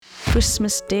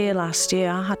Christmas Day last year,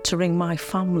 I had to ring my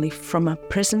family from a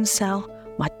prison cell.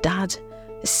 My dad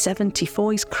is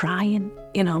 74, he's crying.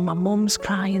 You know, my mum's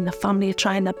crying, the family are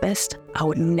trying their best. I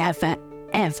would never,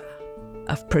 ever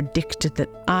have predicted that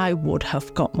I would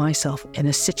have got myself in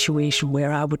a situation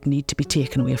where I would need to be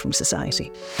taken away from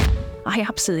society. I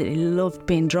absolutely loved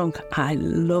being drunk. I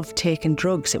loved taking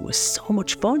drugs. It was so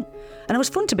much fun. And it was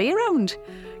fun to be around.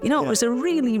 You know, It was a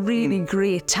really, really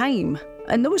great time.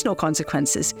 And there was no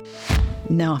consequences.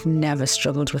 No, I've never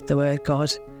struggled with the word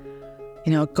God.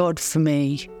 You know, God for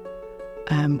me,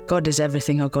 God is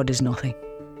everything or God is nothing.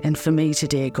 And for me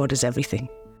today, God is everything.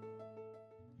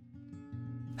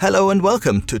 Hello and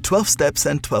welcome to 12 Steps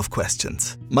and 12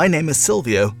 Questions. My name is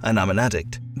Silvio and I'm an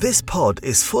addict. This pod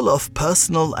is full of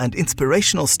personal and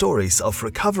inspirational stories of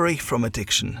recovery from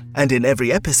addiction. And in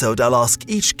every episode, I'll ask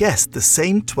each guest the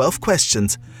same 12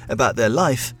 questions about their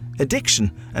life,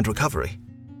 addiction and recovery.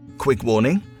 Quick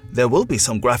warning, there will be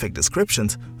some graphic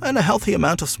descriptions and a healthy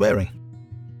amount of swearing.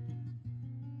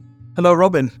 Hello,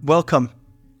 Robin. Welcome.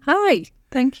 Hi,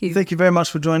 thank you. Thank you very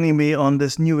much for joining me on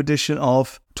this new edition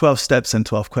of 12 Steps and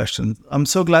 12 Questions. I'm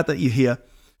so glad that you're here.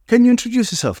 Can you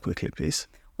introduce yourself quickly, please?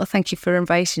 Well, thank you for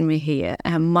inviting me here.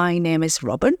 My name is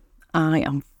Robin. I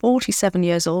am 47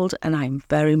 years old and I'm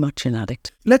very much an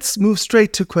addict. Let's move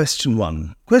straight to question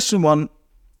one. Question one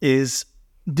is,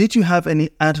 did you have any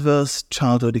adverse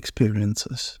childhood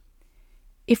experiences?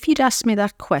 If you'd asked me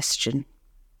that question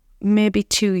maybe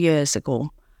 2 years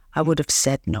ago, I would have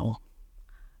said no.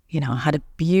 You know, I had a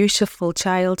beautiful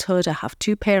childhood. I have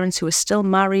two parents who are still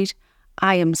married.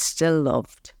 I am still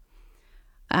loved.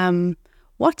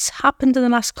 What's happened in the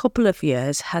last couple of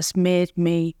years has made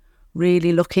me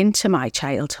really look into my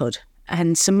childhood.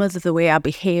 And some of the way I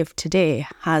behave today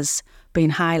has been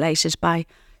highlighted by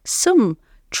some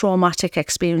traumatic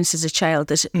experience as a child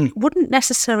that wouldn't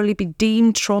necessarily be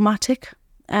deemed traumatic,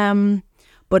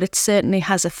 but it certainly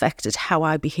has affected how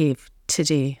I behave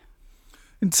today.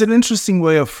 It's an interesting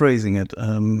way of phrasing it.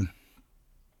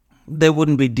 They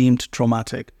wouldn't be deemed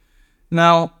traumatic.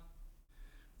 Now,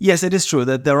 yes, it is true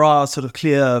that there are sort of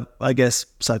clear, I guess,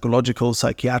 psychological,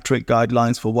 psychiatric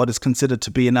guidelines for what is considered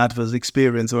to be an adverse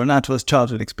experience or an adverse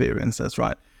childhood experience. That's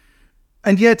right.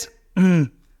 And yet,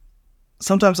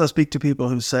 sometimes I speak to people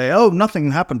who say, oh, nothing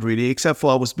happened really, except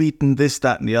for I was beaten, this,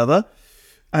 that, and the other.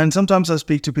 And sometimes I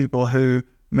speak to people who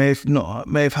may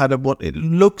have had what it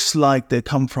looks like they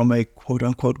come from a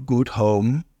quote-unquote good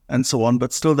home and so on,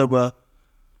 but still there were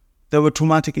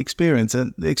traumatic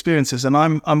experiences, and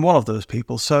I'm one of those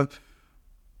people. So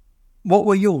what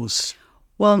were yours?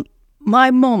 Well,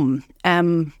 my mum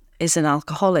is an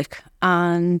alcoholic,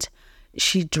 and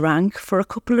she drank for a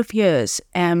couple of years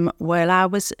while I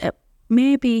was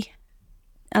maybe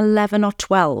 11 or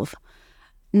 12.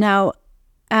 Now,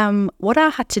 what I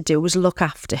had to do was look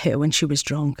after her when she was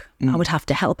drunk. I would have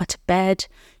to help her to bed.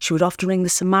 She would often ring the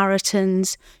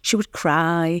Samaritans. She would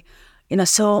cry,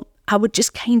 so I would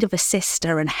just kind of assist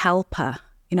her and help her,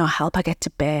 help her get to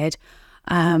bed,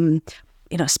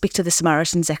 speak to the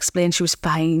Samaritans, explain she was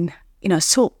fine,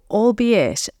 so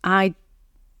albeit at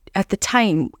the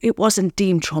time, it wasn't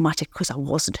deemed traumatic because I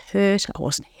wasn't hurt, I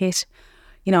wasn't hit,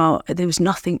 there was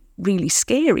nothing really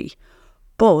scary.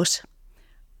 But,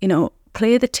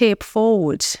 play the tape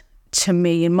forward to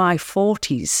me in my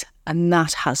 40s, and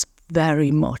that has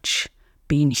very much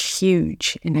been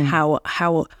huge in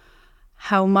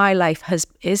how my life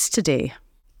is today.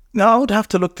 Now, I would have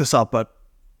to look this up, but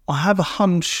I have a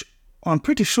hunch, I'm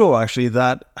pretty sure actually,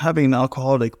 that having an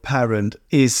alcoholic parent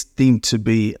is deemed to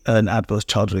be an adverse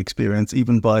childhood experience,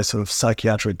 even by sort of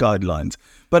psychiatric guidelines.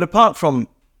 But apart from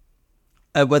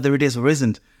whether it is or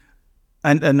isn't,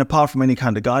 and apart from any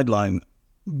kind of guideline,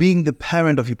 being the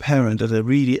parent of your parent at a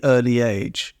really early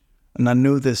age, and I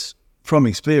know this from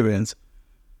experience,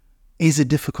 is a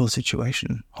difficult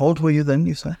situation. How old were you then,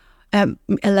 you say?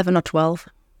 11 or 12.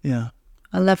 Yeah.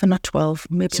 11 or 12,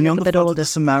 maybe so a little bit older. The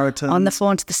Samaritans. On the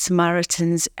phone to the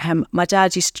Samaritans. My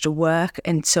dad used to work,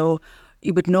 and so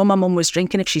he would know my mum was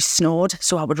drinking if she snored,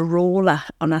 so I would roll her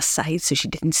on her side so she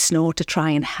didn't snore to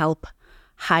try and help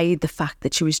hide the fact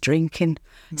that she was drinking.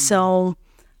 So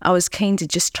I was kind of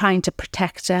just trying to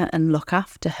protect her and look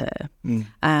after her.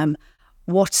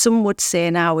 What some would say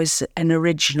now is an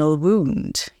original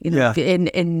wound.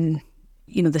 In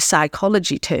the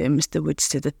psychology terms, they would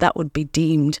say that would be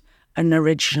deemed an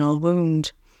original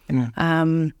wound. But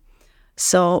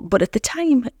at the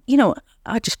time,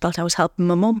 I just felt I was helping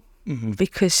my mum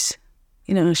because,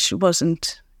 she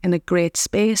wasn't in a great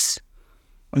space.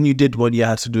 And you did what you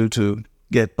had to do to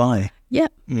get by. Yeah,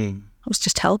 I was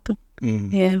just helping.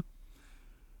 Yeah.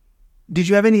 Did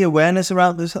you have any awareness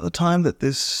around this at the time, that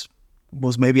this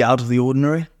was maybe out of the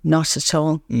ordinary? Not at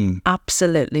all.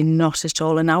 Absolutely not at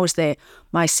all. And I was there.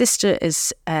 My sister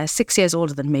is 6 years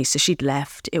older than me, so she'd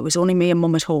left. It was only me and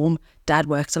Mum at home. Dad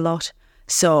worked a lot.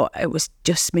 So it was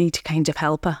just me to kind of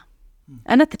help her.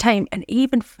 And at the time, and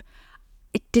even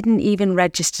it didn't even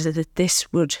register that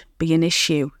this would be an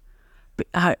issue.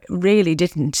 I really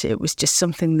didn't. It was just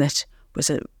something that was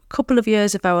a couple of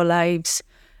years of our lives.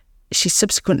 She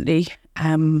subsequently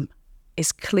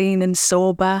is clean and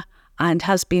sober and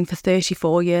has been for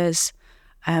 34 years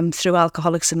through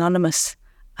Alcoholics Anonymous,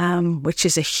 which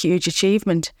is a huge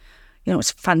achievement. You know,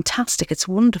 it's fantastic. It's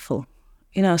wonderful.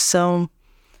 You know, so,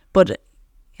 but,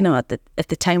 you know, at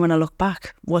the time when I look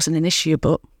back, it wasn't an issue.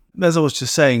 But as I was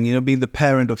just saying, you know, being the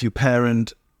parent of your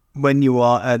parent, when you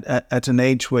are at an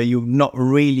age where you're not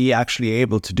really actually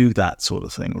able to do that sort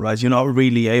of thing, right? You're not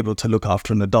really able to look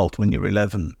after an adult when you're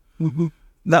 11. Mm-hmm.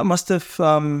 That must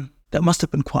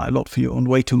have been quite a lot for you, and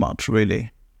way too much,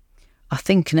 really. I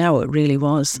think now it really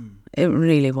was. It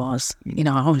really was. You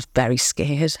know, I was very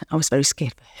scared. I was very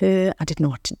scared for her. I didn't know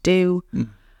what to do.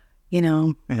 You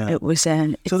know, it was...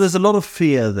 so there's a lot of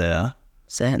fear there.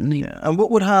 Certainly. Yeah. And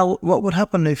what would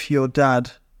happen if your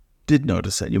dad did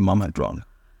notice that your mum had drunk?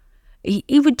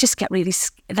 He would just get really...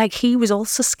 he was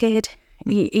also scared.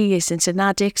 He isn't an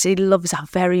addict. He loves her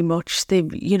very much.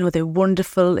 They're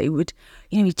wonderful. He would,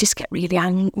 he'd just get really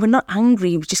angry. We're not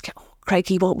angry. He would just get, oh,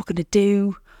 crikey, what we're going to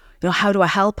do? You know, how do I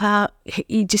help her?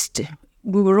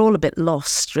 We were all a bit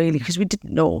lost, really, because we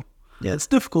didn't know. Yeah, it's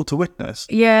difficult to witness.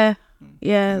 Yeah.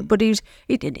 But he's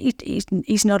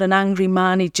not an angry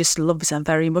man. He just loves her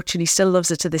very much, and he still loves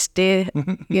her to this day.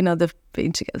 You know, they've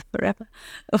been together forever.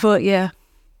 But yeah, it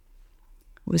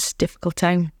was a difficult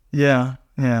time. Yeah.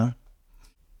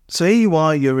 So here you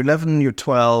are, you're 11, you're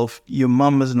 12, your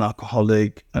mum is an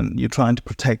alcoholic and you're trying to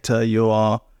protect her, you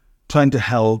are trying to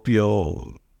help,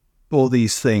 all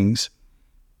these things.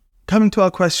 Coming to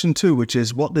our question 2, which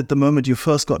is, what did the moment you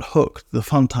first got hooked, the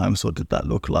fun times, what did that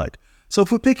look like? So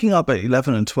if we're picking up at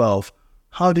 11 and 12,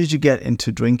 how did you get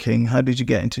into drinking? How did you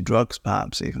get into drugs,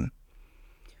 perhaps, even?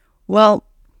 Well,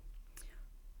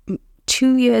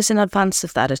 2 years in advance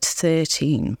of that, at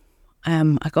 13,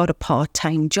 I got a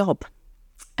part-time job.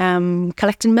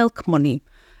 Collecting milk money.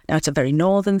 Now, it's a very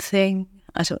northern thing.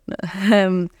 I don't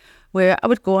know. Where I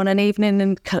would go on an evening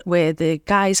and where the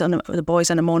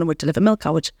boys on a morning would deliver milk, I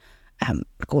would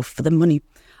go for the money.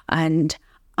 And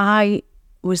I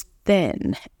was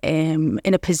then in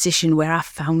a position where I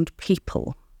found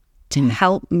people to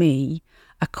help me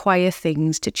acquire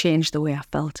things to change the way I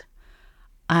felt.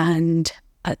 And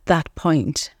at that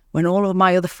point, when all of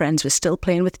my other friends were still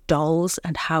playing with dolls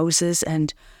and houses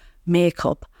and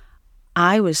makeup,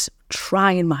 I was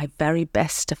trying my very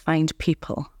best to find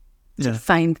people, to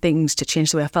find things to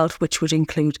change the way I felt, which would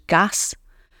include gas.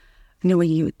 You know, where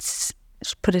you would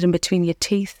put it in between your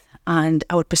teeth, and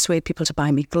I would persuade people to buy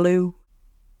me glue.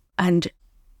 And,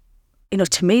 you know,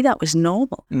 to me, that was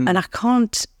normal. And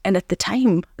and at the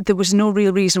time, there was no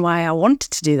real reason why I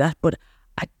wanted to do that, but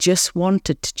I just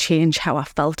wanted to change how I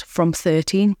felt from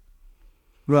 13.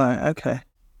 Right, okay.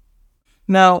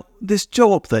 Now, this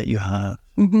job that you have,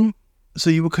 so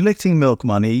you were collecting milk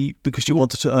money because you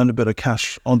wanted to earn a bit of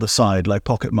cash on the side, like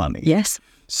pocket money. Yes.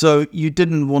 So you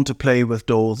didn't want to play with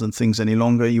dolls and things any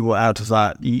longer. You were out of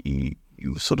that. You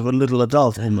were sort of a little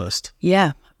adult almost.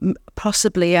 Yeah,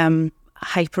 possibly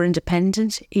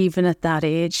hyper-independent, even at that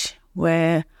age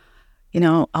where, you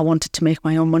know, I wanted to make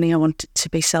my own money. I wanted to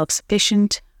be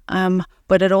self-sufficient.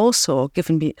 But it also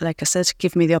given me, like I said,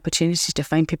 give me the opportunity to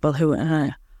find people who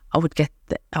I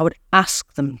would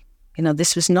ask them. You know,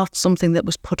 this was not something that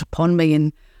was put upon me.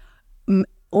 And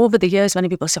over the years, many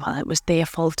people say, well, it was their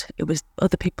fault. It was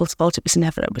other people's fault. It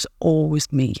was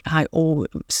always me. I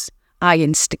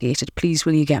instigated. Please,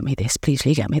 will you get me this? Please, will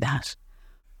you get me that?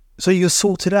 So you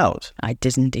sorted out? I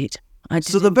did indeed.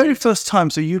 So the very first time,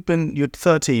 so you're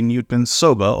 13, you'd been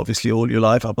sober, obviously, all your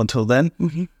life up until then.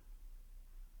 Mm-hmm.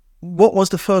 What was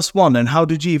the first one, and how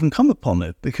did you even come upon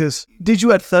it? Because did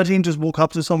you at 13 just walk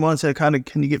up to someone and say, can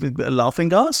you give me a bit of laughing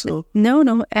gas? Or?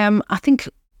 No. I think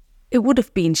it would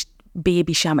have been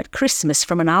Babycham at Christmas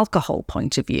from an alcohol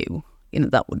point of view. You know,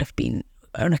 that would have been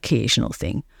an occasional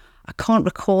thing. I can't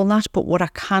recall that, but what I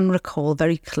can recall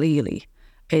very clearly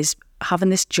is having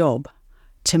this job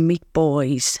to meet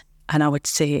boys, and I would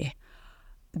say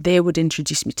they would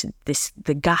introduce me to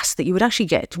the gas that you would actually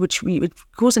get, which it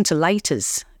goes into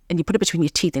lighters. And you put it between your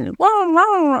teeth and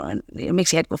it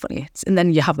makes your head go funny. And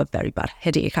then you have a very bad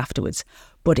headache afterwards.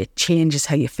 But it changes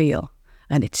how you feel.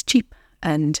 And it's cheap.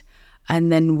 And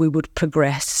then we would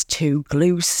progress to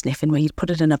glue sniffing, where you'd put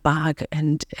it in a bag.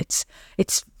 And it's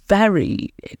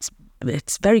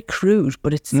it's very crude,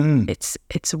 but it's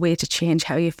a way to change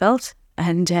how you felt.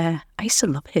 And I used to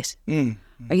love it.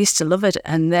 I used to love it.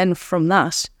 And then from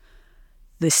that,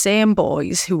 the same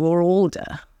boys who were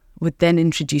older would then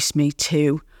introduce me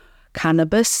to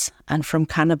cannabis, and from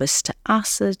cannabis to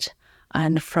acid,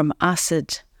 and from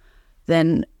acid,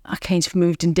 then I kind of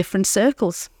moved in different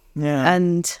circles. Yeah.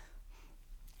 And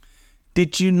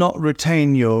did you not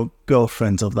retain your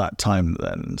girlfriends of that time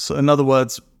then? So in other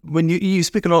words, when you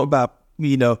speak a lot about,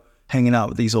 hanging out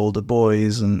with these older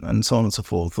boys and so on and so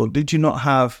forth, or did you not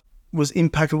have, were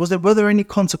there any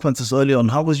consequences early on?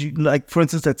 How was you, like, for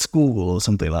instance, at school or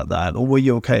something like that? Or were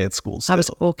you okay at school still? I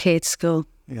was okay at school.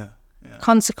 Yeah.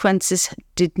 Consequences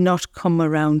did not come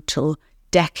around till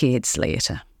decades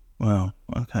later. Wow.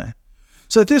 Okay.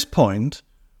 So at this point,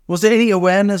 was there any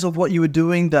awareness of what you were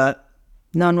doing that...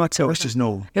 None whatsoever. It was just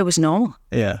normal? It was normal.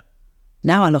 Yeah.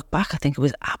 Now I look back, I think it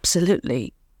was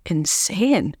absolutely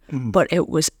insane, but it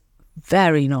was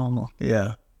very normal.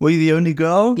 Yeah. Were you the only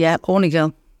girl? Yeah, only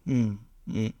girl. And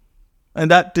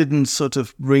that didn't sort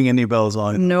of ring any bells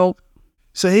either? No.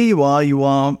 So here you are,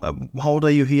 how old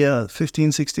are you here?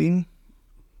 15, 16?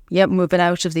 Yep, moving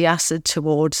out of the acid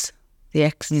towards the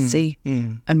ecstasy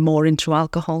and more into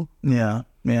alcohol. Yeah.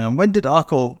 When did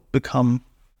alcohol become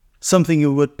something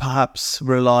you would perhaps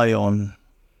rely on?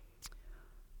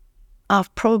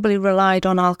 I've probably relied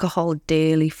on alcohol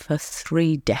daily for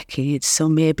 3 decades. So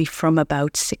maybe from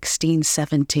about 16,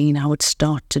 17, I would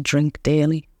start to drink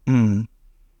daily.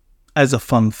 As a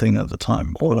fun thing at the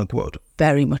time, quote unquote.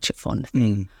 Very much a fun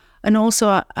thing. And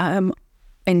also,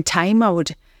 in time,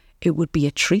 it would be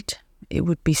a treat. It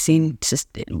would be seen to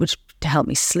help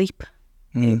me sleep.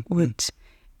 It would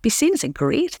be seen as a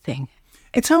great thing.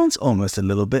 It sounds almost a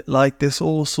little bit like this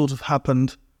all sort of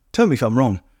happened, tell me if I'm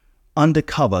wrong,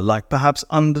 undercover, like perhaps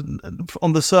on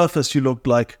the surface you looked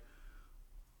like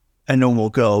a normal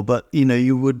girl, but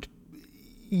you would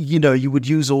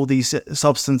use all these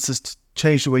substances to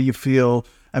change the way you feel,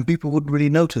 and people wouldn't really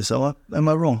notice. Am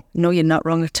I wrong? No, you're not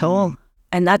wrong at all.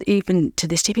 And that, even to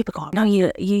this day, people go, no,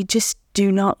 you just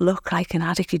do not look like an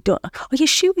addict. You don't. Are you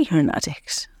sure you're an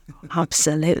addict?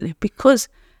 Absolutely. Because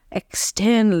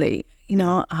externally,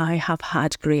 I have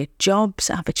had great jobs.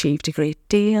 I've achieved a great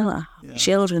deal. I have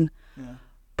children. Yeah.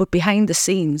 But behind the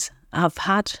scenes, I've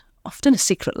had often a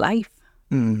secret life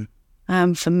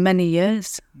for many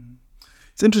years.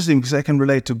 It's interesting because I can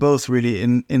relate to both really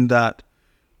in that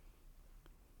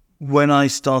when I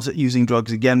started using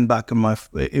drugs again back in my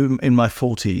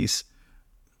 40s,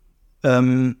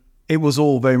 it was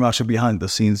all very much a behind the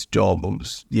scenes job. It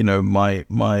was,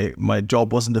 my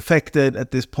job wasn't affected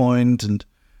at this point,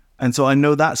 and so I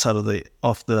know that side of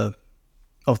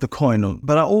the coin.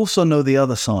 But I also know the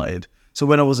other side. So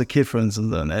when I was a kid, for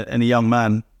instance, and a young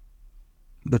man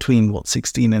between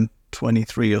 16 and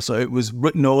 23 or so, it was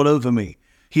written all over me.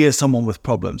 Here's someone with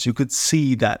problems. You could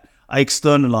see that I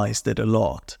externalized it a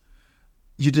lot.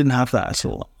 You didn't have that at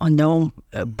all? Oh, no,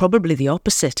 probably the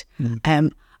opposite.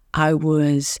 I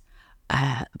was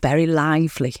very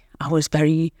lively. I was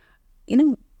very,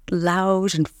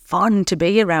 loud and fun to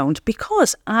be around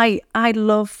because I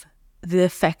love the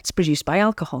effects produced by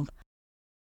alcohol.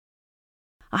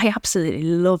 I absolutely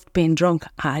loved being drunk.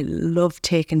 I loved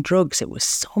taking drugs. It was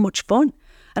so much fun.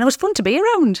 And it was fun to be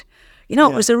around. It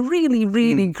was a really,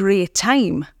 really great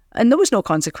time. And there was no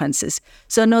consequences.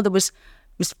 So no, there was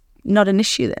not an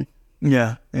issue then.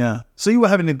 Yeah. So you were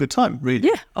having a good time, really?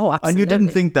 Yeah. Oh, absolutely. And you didn't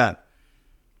think that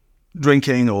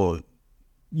drinking or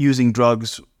using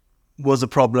drugs was a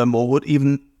problem or would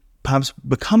even perhaps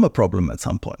become a problem at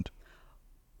some point?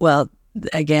 Well,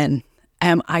 again,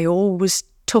 I always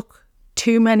took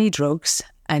too many drugs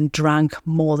and drank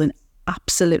more than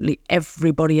absolutely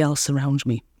everybody else around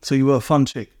me. So you were a fun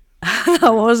chick? I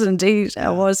was indeed.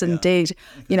 I was indeed.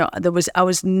 I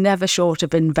was never short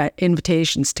of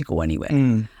invitations to go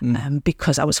anywhere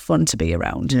because I was fun to be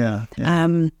around. Yeah.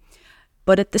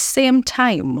 But at the same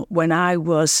time, when I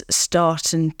was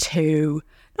starting to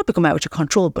not become out of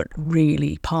control, but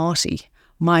really party,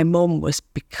 my mum was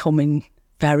becoming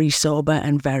very sober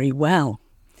and very well.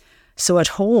 So at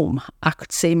home, I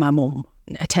could see my mum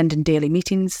attending daily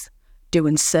meetings,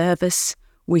 doing service.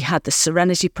 We had the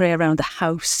serenity prayer around the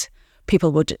house.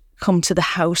 People would come to the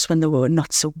house when they were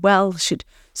not so well. So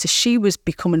she was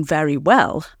becoming very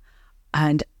well,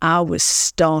 and I was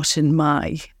starting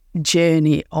my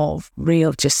journey of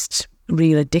real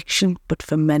addiction, but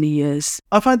for many years.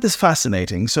 I find this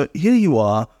fascinating. So here you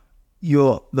are,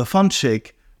 you're the fun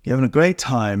chick, you're having a great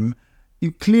time.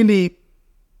 You clearly,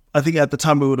 I think at the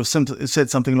time we would have said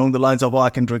something along the lines of, I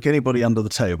can drink anybody under the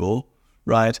table,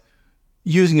 right?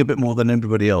 Using a bit more than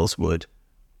everybody else would.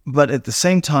 But at the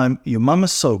same time, your mum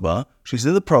is sober. She's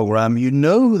in the program. You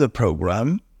know the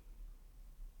program.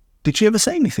 Did she ever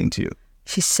say anything to you?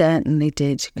 She certainly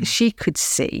did. She could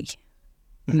see,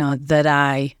 that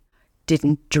I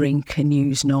didn't drink and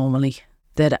use normally,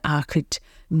 that I could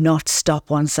not stop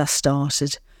once I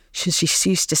started. She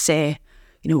used to say,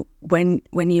 when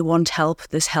you want help,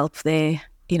 there's help there.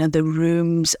 The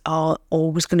rooms are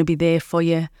always going to be there for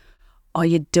you. Are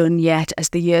you done yet? As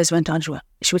the years went on,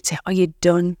 she would say, are you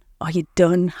done? Are you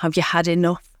done? Have you had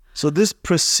enough? So this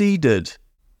preceded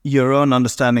your own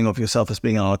understanding of yourself as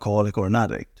being an alcoholic or an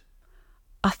addict?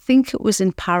 I think it was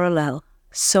in parallel.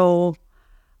 So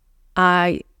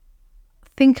I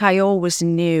think I always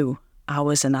knew I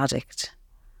was an addict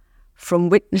from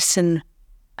witnessing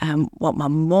what my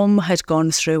mum had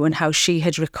gone through and how she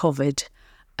had recovered,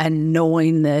 and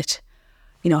knowing that,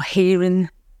 hearing,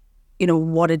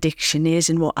 what addiction is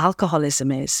and what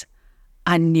alcoholism is.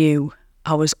 I knew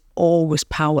I was always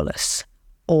powerless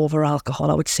over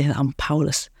alcohol. I would say that I'm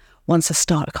powerless. Once I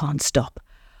start, I can't stop.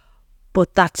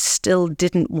 But that still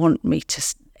didn't want me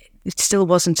to, it still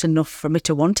wasn't enough for me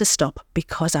to want to stop,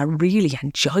 because I really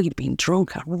enjoyed being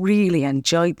drunk. I really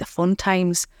enjoyed the fun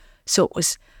times. So it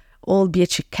was,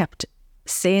 albeit she kept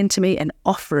saying to me and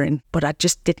offering, but I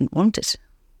just didn't want it.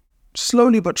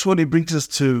 Slowly but surely brings us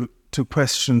to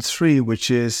question 3, which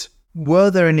is,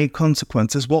 were there any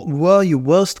consequences? What were your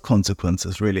worst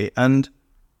consequences, really? And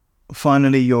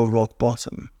finally, your rock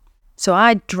bottom. So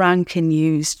I drank and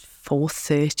used for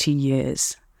 30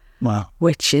 years. Wow.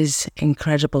 Which is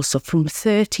incredible. So from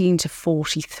 13 to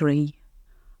 43,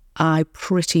 I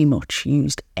pretty much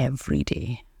used every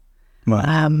day.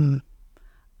 Wow.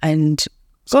 And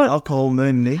so alcohol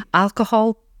mainly?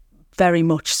 Alcohol, very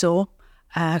much so.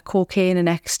 Cocaine and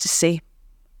ecstasy.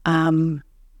 And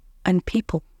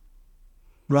people.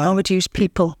 Right. I would use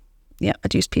people. Yeah,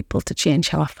 I'd use people to change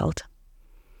how I felt.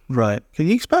 Right. Can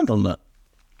you expand on that?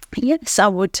 Yes, I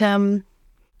would.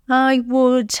 I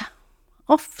would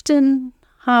often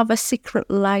have a secret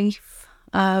life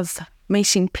of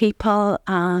meeting people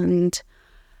and,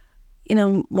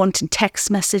 wanting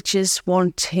text messages,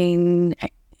 wanting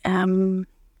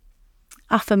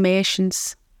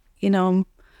affirmations,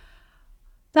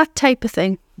 that type of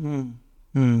thing.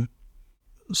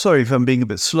 Sorry if I'm being a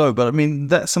bit slow, but I mean,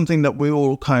 that's something that we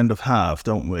all kind of have,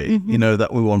 don't we? Mm-hmm.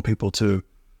 That we want people's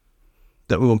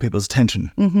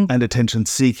attention and attention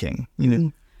seeking,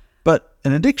 But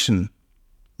an addiction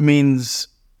means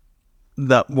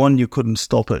that, 1, you couldn't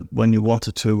stop it when you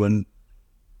wanted to, and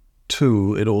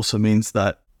 2, it also means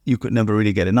that you could never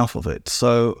really get enough of it.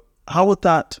 So how would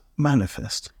that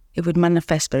manifest? It would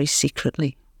manifest very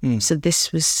secretly. So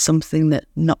this was something that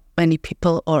not many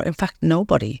people, or in fact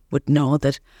nobody, would know,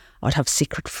 that I'd have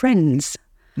secret friends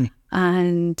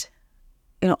and,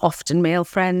 often male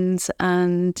friends,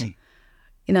 and,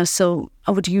 so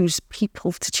I would use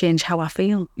people to change how I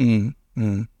feel.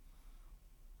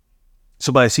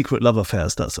 So by secret love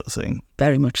affairs, that sort of thing?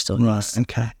 Very much so, right. Yes.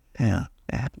 Okay,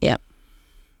 yeah.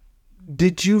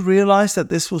 Did you realise that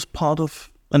this was part of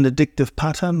an addictive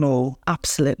pattern, or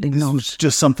absolutely this not? was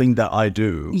just something that I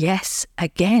do? Yes,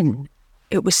 again,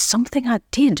 it was something I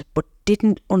did but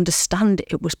didn't understand.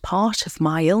 It was part of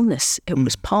my illness. It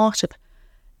was part of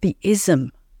the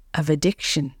ism of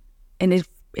addiction, and it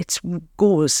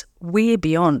goes way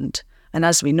beyond. And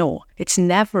as we know, it's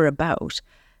never about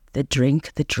the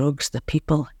drink, the drugs, the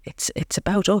people. It's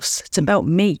about us. It's about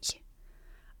me.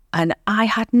 And I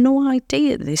had no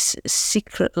idea this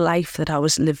secret life that I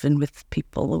was living with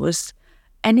people was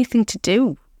anything to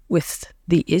do with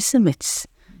the ism. It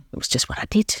was just what I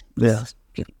did. Yeah.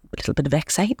 A little bit of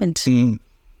excitement.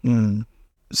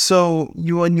 So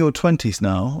you're in your 20s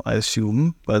now, I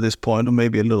assume, by this point, or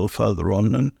maybe a little further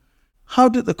on. And how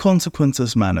did the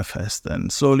consequences manifest then?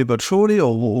 Slowly but surely, or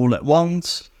all at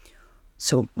once?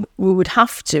 So we would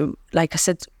have to, like I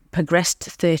said, progressed to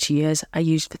 30 years. I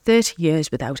used for 30 years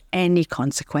without any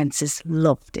consequences.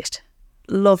 Loved it.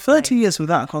 Loved 30 years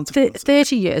without consequences?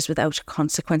 30 years without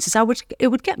consequences. It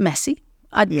would get messy.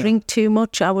 I'd drink too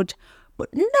much. But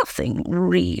nothing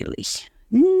really.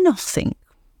 Nothing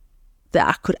that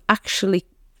I could actually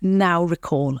now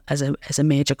recall as a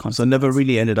major consequence. So never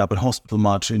really ended up in hospital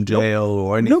much, in jail,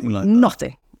 or anything like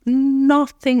that?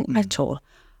 Nothing at all.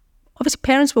 Obviously,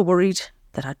 parents were worried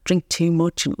that I'd drink too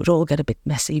much and it would all get a bit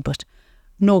messy, but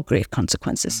no great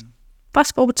consequences.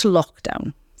 Fast forward to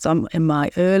lockdown. So I'm in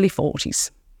my early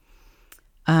 40s.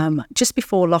 Just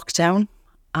before lockdown,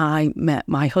 I met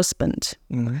my husband.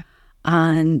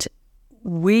 And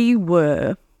we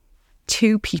were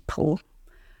 2 people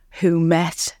who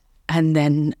met, and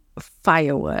then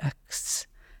fireworks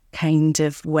kind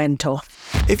of went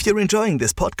off. If you're enjoying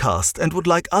this podcast and would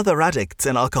like other addicts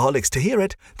and alcoholics to hear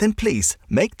it, then please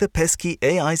make the pesky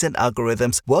AIs and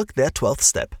algorithms work their 12th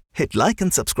step. Hit like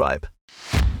and subscribe.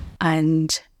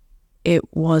 And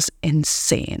it was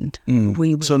insane.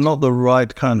 So not the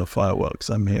right kind of fireworks,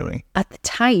 I'm hearing. At the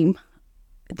time,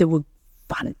 there were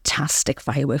fantastic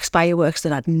fireworks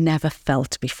that I'd never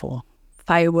felt before.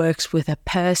 Fireworks with a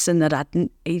person that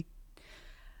he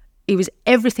was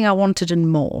everything I wanted and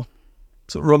more.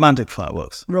 So romantic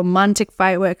fireworks. Romantic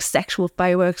fireworks, sexual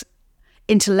fireworks,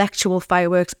 intellectual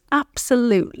fireworks,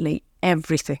 absolutely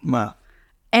everything. Wow.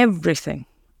 Everything.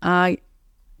 I,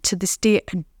 to this day,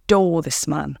 adore this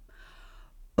man.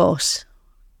 But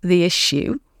the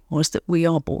issue was that we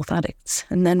are both addicts.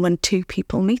 And then when two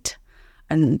people meet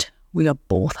and we are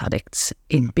both addicts,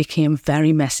 it became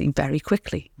very messy very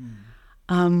quickly.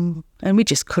 And we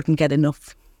just couldn't get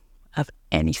enough of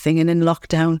anything. And in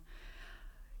lockdown,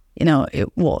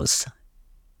 it was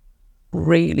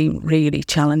really, really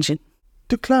challenging.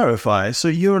 To clarify, so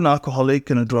you're an alcoholic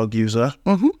and a drug user.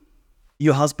 Mm-hmm.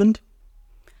 Your husband?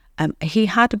 He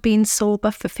had been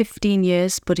sober for 15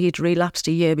 years, but he had relapsed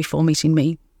a year before meeting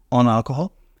me. On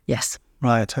alcohol? Yes.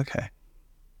 Right, okay.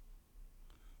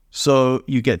 So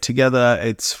you get together,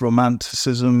 it's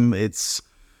romanticism, it's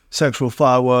sexual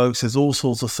fireworks, there's all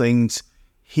sorts of things.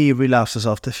 He relapses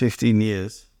after 15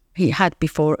 years. He had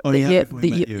before. Oh, he had before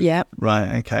he met you. Yeah.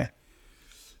 Right, okay.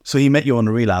 So he met you on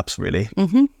a relapse, really.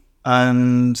 Mm-hmm.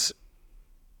 And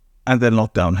then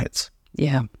lockdown hits.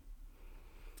 Yeah.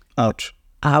 Ouch.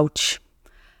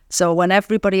 So when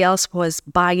everybody else was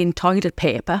buying toilet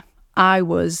paper, I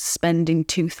was spending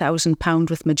 £2,000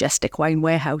 with Majestic Wine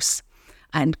Warehouse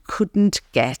and couldn't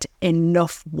get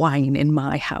enough wine in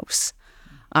my house.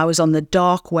 I was on the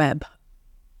dark web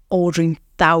ordering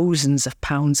thousands of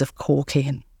pounds of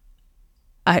cocaine.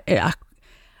 I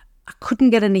couldn't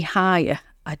get any higher.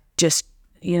 I just,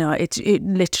 it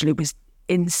literally was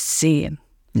insane.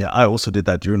 Yeah, I also did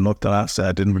that during lockdown.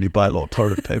 I didn't really buy a lot of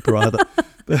toilet paper either.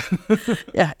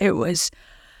 Yeah, it was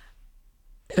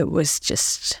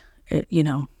just, it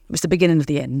was the beginning of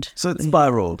the end. So it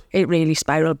spiraled. It really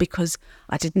spiraled because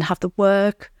I didn't have the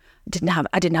work. I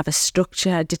didn't have a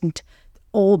structure.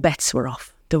 All bets were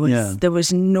off. There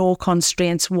was no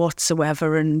constraints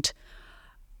whatsoever. And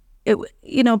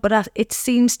it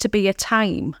seems to be a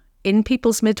time in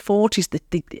people's mid-40s that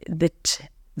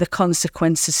the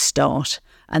consequences start.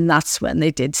 And that's when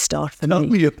they did start for me. Tell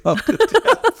me about it.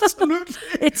 Absolutely.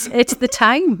 It's the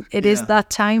time. It is that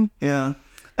time. Yeah.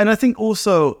 And I think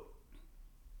also,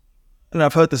 and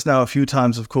I've heard this now a few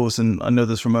times, of course, and I know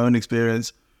this from my own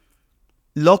experience,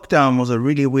 lockdown was a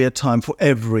really weird time for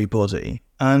everybody.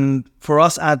 And for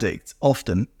us addicts,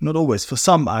 often, not always, for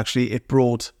some actually, it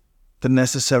brought the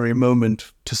necessary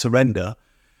moment to surrender.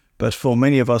 But for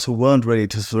many of us who weren't ready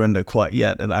to surrender quite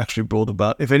yet, it actually brought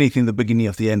about, if anything, the beginning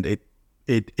of the end.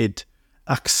 It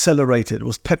accelerated. It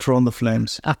was petrol on the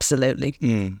flames. Absolutely.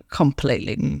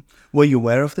 Completely. Were you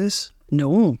aware of this?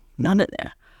 No, none of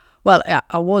that. Well,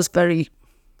 I was very,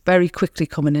 very quickly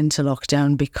coming into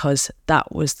lockdown because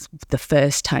that was the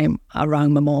first time I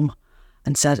rang my mum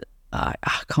and said, I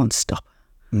can't stop.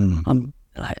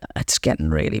 It's getting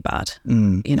really bad.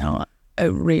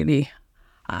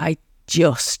 I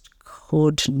just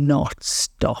could not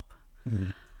stop.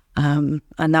 And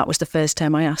that was the first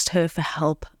time I asked her for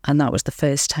help, and that was the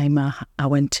first time I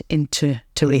went into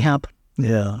rehab.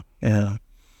 Yeah.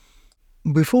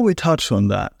 Before we touch on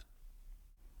that,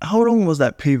 how long was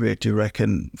that period, do you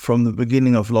reckon, from the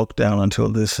beginning of lockdown until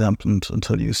this happened,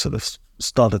 until you sort of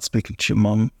started speaking to your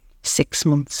mum? 6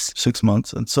 months. 6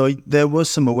 months. And so there was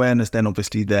some awareness then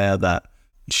obviously there that,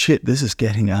 shit, this is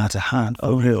getting out of hand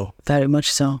for real. Very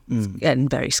much so. It's getting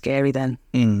very scary then.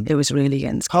 It was really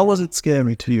getting scary. How was it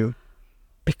scary to you?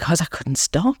 Because I couldn't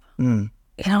stop. And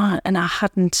I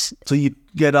hadn't... So you'd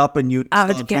get up and you'd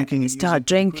start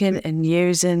drinking and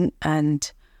using,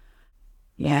 and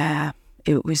yeah,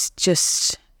 it was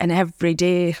just an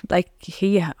everyday, like,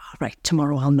 here, all right,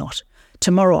 tomorrow I'll not.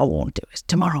 Tomorrow I won't do it.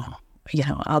 Tomorrow,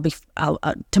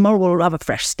 tomorrow we'll have a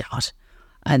fresh start.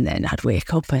 And then I'd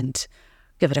wake up and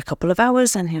give it a couple of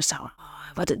hours and you're so,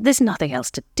 but there's nothing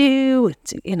else to do,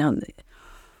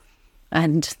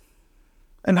 And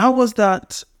how was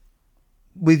that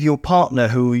with your partner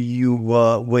who you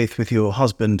were with your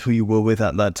husband, who you were with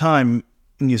at that time?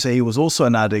 And you say he was also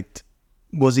an addict.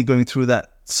 Was he going through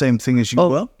that same thing as you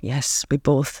were? Yes, we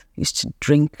both used to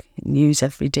drink and use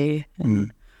every day.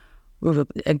 And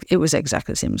it was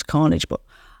exactly the same as carnage, but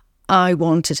I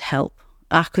wanted help.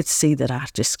 I could see that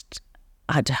at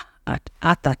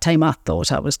that time I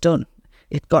thought I was done.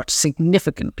 It got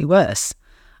significantly worse.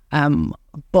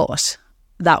 But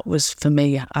that was for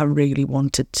me. I really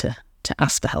wanted to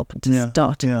ask for help and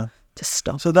to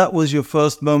stop. So that was your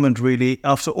first moment, really,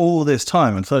 after all this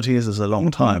time, and 30 years is a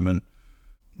long time, and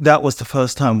that was the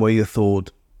first time where you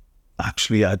thought,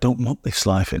 actually, I don't want this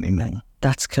life anymore.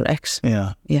 That's correct.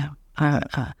 Yeah. Yeah.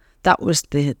 That was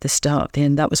the start of the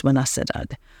end. That was when I said, I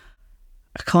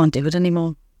can't do it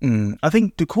anymore. I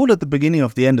think to call it the beginning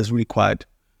of the end is really quite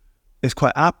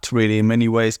apt, really, in many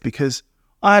ways, because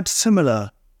I had a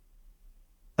similar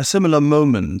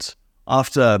moment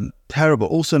after terrible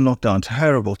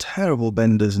lockdown, terrible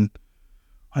benders, and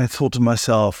I thought to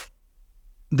myself,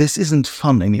 this isn't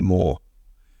fun anymore.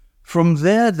 From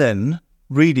there then,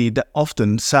 really,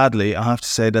 often, sadly, I have to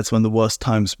say that's when the worst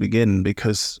times begin,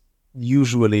 because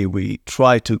usually we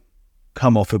try to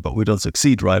come off it, but we don't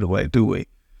succeed right away, do we?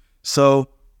 So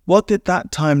what did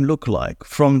that time look like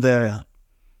from there?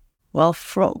 Well,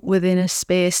 within a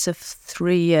space of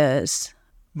 3 years,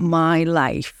 my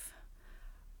life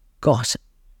got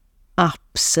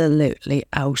absolutely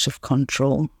out of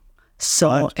control.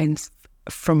 So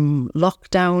from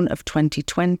lockdown of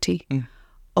 2020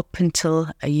 up until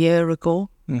a year ago,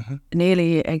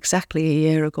 nearly exactly a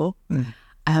year ago,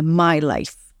 my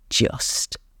life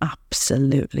just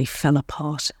absolutely fell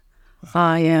apart.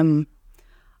 I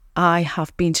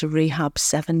have been to rehab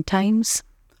 7 times.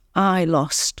 I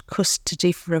lost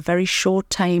custody for a very short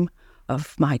time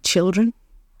of my children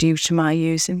due to my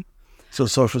using. So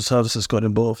social services got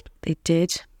involved? They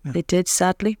did. Yeah. They did,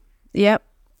 sadly. Yep.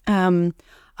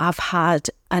 I've had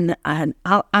an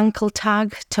ankle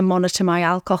tag to monitor my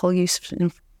alcohol use,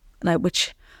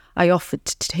 which I offered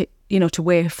to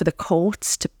wear for the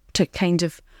courts to kind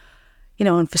of,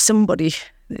 and for somebody,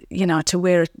 to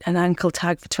wear an ankle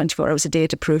tag for 24 hours a day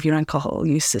to prove your alcohol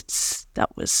use.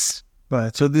 That was...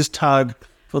 Right. So this tag,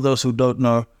 for those who don't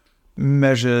know,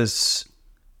 measures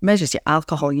your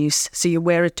alcohol use. So you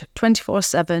wear it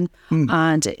 24/7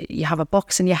 and you have a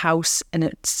box in your house and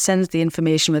it sends the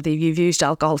information whether you've used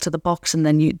alcohol to the box, and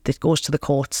then it goes to the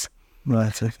courts.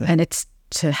 Right, okay. And it's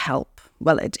to help.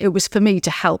 Well, it was for me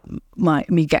to help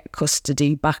me get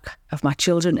custody back of my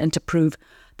children and to prove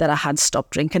that I had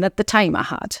stopped drinking. At the time I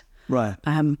had. Right.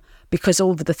 Because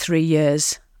over the 3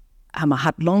 years, I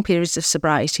had long periods of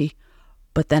sobriety,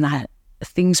 but then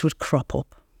things would crop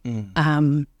up.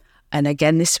 And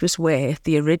again, this was where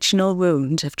the original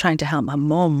wound of trying to help my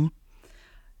mum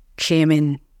came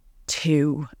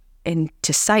into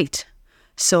sight.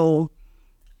 So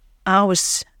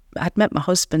I'd met my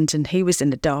husband and he was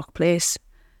in a dark place.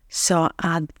 So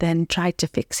I then tried to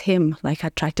fix him like I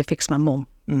tried to fix my mum.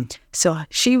 So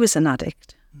she was an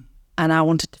addict and I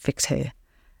wanted to fix her.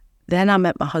 Then I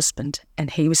met my husband and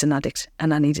he was an addict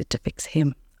and I needed to fix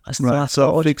him.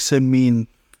 So fix him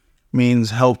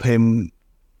means help him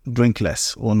drink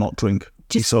less or not drink,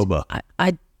 be sober.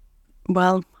 I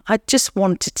just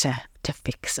wanted to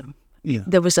fix him. Yeah.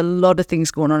 There was a lot of things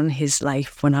going on in his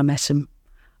life when I met him,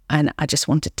 and I just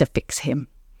wanted to fix him.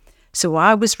 So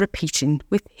I was repeating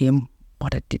with him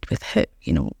what I did with her,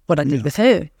 with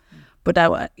her. But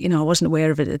I wasn't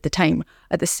aware of it at the time.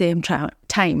 At the same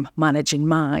time, managing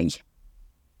my,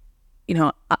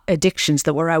 addictions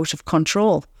that were out of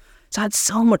control. So I had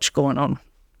so much going on.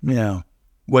 Yeah.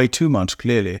 Way too much,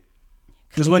 clearly.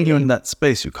 Because when you're in that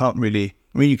space, you can't really...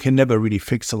 you can never really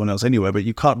fix someone else anyway, but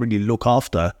you can't really look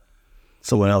after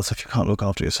someone else if you can't look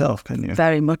after yourself, can you?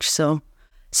 Very much so.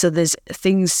 So there's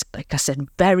things, like I said,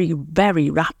 very, very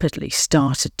rapidly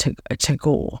started to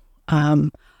go.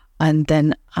 And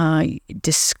then I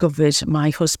discovered my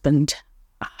husband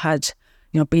had,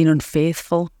 been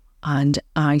unfaithful, and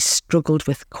I struggled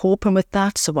with coping with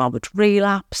that. So I would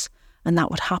relapse, and that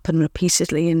would happen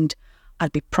repeatedly, and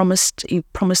he promised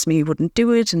me he wouldn't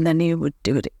do it, and then he would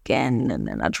do it again, and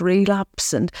then I'd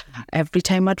relapse, and every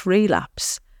time I'd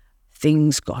relapse,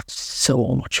 things got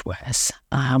so much worse.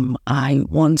 I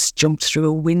once jumped through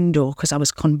a window because I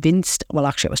was convinced, I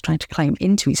was trying to climb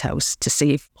into his house to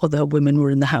see if other women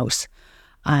were in the house,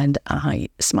 and I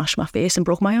smashed my face and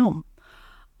broke my arm.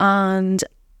 And,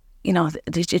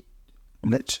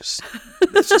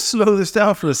 Let's just slow this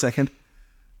down for a second.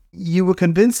 You were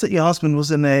convinced that your husband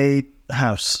was in a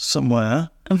house somewhere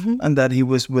and that he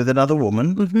was with another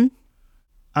woman,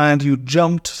 and you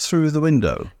jumped through the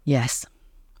window? Yes.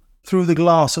 Through the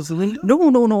glass of the window?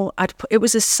 No. It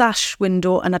was a sash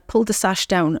window, and I'd pulled the sash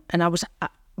down,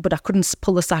 but I couldn't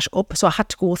pull the sash up, so I had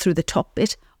to go through the top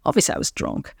bit. Obviously, I was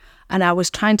drunk, and I was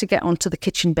trying to get onto the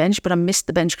kitchen bench, but I missed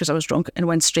the bench because I was drunk and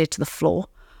went straight to the floor.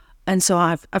 And so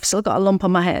I've still got a lump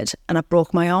on my head, and I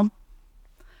broke my arm.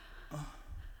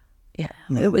 Yeah,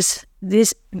 no. It was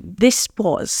this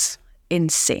was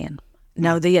insane.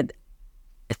 Now,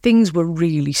 things were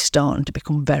really starting to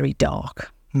become very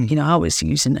dark. You know, I was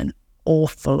using an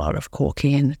awful lot of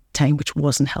cocaine at the time, which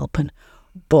wasn't helping.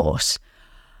 But,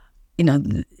 you know,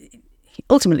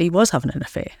 ultimately he was having an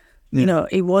affair. You know,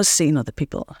 he was seeing other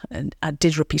people, and I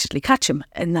did repeatedly catch him.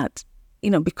 And that, you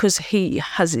know, because he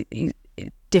has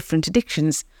different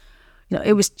addictions, you know,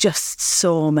 it was just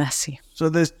so messy. So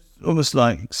there's almost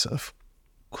like sort of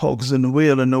cogs in the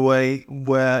wheel in a way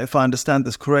where, if I understand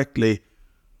this correctly,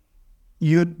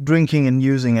 you're drinking and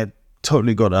using it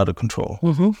totally got out of control.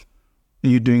 Mm-hmm.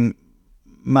 You're doing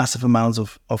massive amounts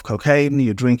of cocaine,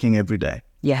 you're drinking every day.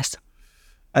 Yes.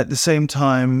 At the same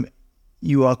time,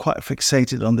 you are quite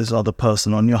fixated on this other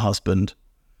person, on your husband,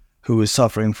 who is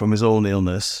suffering from his own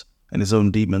illness and his own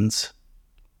demons.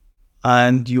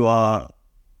 And you are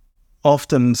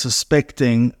often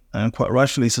suspecting, and quite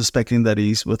rationally suspecting, that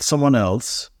he's with someone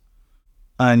else.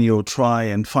 And you'll try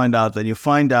and find out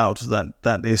that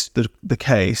that is the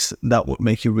case. That would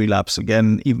make you relapse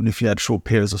again, even if you had short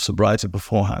periods of sobriety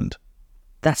beforehand.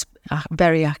 That's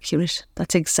very accurate.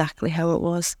 That's exactly how it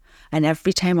was. And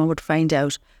every time I would find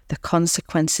out, the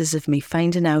consequences of me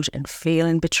finding out and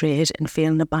feeling betrayed and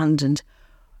feeling abandoned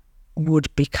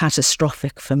would be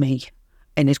catastrophic for me.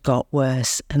 And it got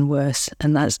worse and worse.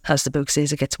 And as the book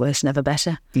says, it gets worse, never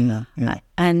better. Yeah.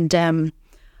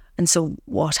 And so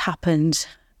what happened,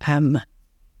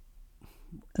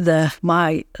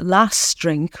 my last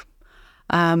drink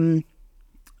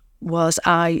was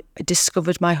I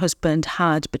discovered my husband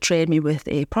had betrayed me with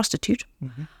a prostitute,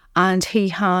 and he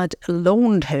had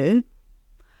loaned her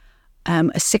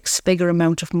a six-figure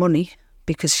amount of money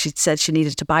because she'd said she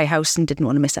needed to buy a house and didn't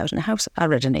want to miss out on a house. I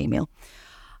read an email.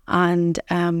 And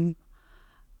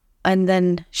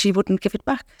then she wouldn't give it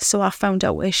back. So I found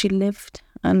out where she lived,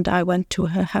 and I went to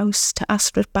her house to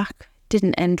ask for it back.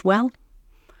 Didn't end well.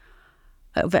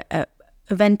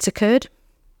 Events occurred,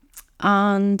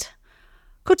 and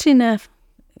cutting a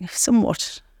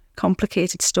somewhat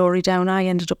complicated story down, I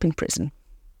ended up in prison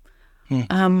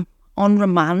on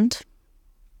remand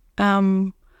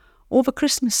over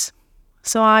Christmas.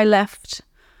 So I left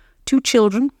 2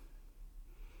 children.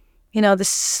 You know,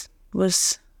 this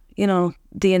was, you know,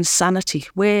 the insanity.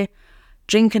 We're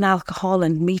drinking alcohol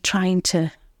and me trying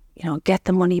to, you know, get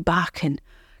the money back and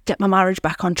get my marriage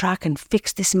back on track and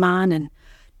fix this man and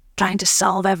trying to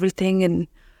solve everything and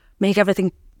make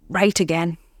everything right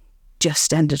again.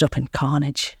 Just ended up in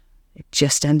carnage. It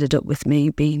just ended up with me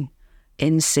being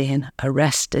insane,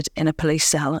 arrested in a police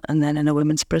cell and then in a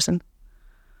women's prison.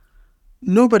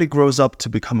 Nobody grows up to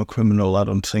become a criminal, I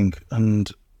don't think.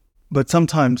 But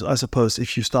sometimes, I suppose,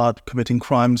 if you start committing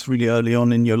crimes really early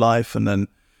on in your life and then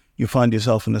you find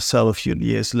yourself in a cell a few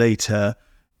years later,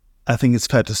 I think it's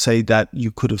fair to say that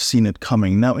you could have seen it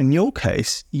coming. Now, in your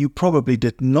case, you probably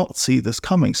did not see this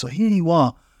coming. So here you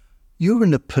are, you're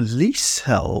in a police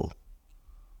cell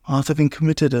after having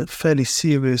committed a fairly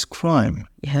serious crime,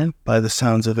 by the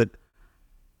sounds of it.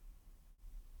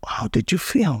 How did you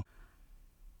feel?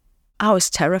 I was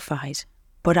terrified,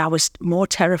 but I was more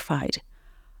terrified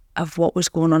of what was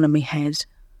going on in my head.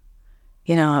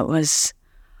 You know,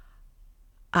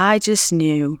 I just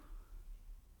knew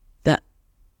that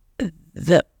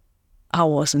I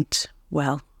wasn't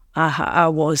well. I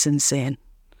was insane.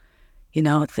 You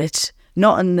know, that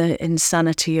not in the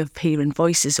insanity of hearing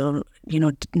voices or, you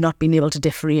know, not being able to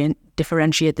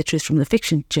differentiate the truth from the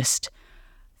fiction, just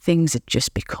things had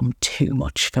just become too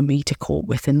much for me to cope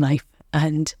with in life.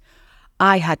 And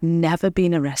I had never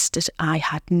been arrested. I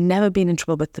had never been in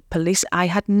trouble with the police. I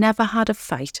had never had a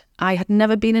fight. I had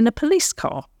never been in a police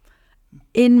car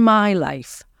in my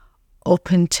life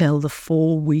up until the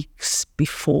 4 weeks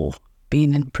before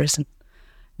being in prison.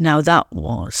 Now that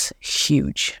was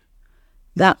huge.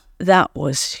 That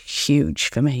was huge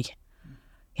for me.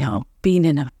 You know, being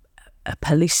in a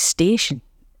police station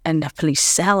and a police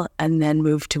cell and then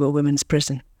moved to a women's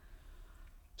prison.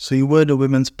 So you were in a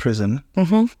women's prison.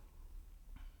 Mm-hmm.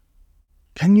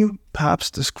 Can you perhaps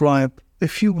describe,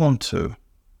 if you want to,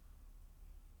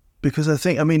 because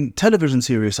television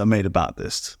series are made about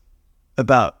this,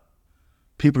 about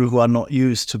people who are not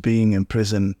used to being in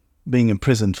prison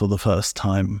for the first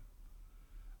time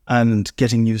and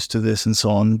getting used to this and so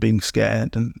on, being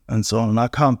scared and so on. And I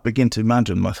can't begin to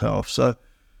imagine myself. So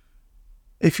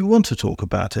if you want to talk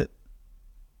about it,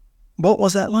 what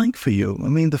was that like for you? I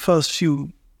mean, the first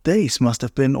few days must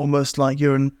have been almost like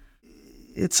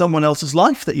it's someone else's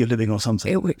life that you're living or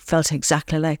something. It felt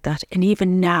exactly like that. And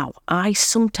even now, I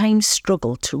sometimes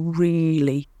struggle to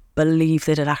really believe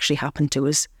that it actually happened to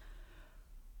us.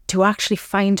 To actually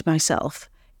find myself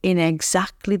in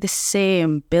exactly the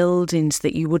same buildings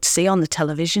that you would see on the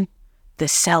television, the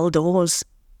cell doors,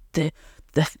 the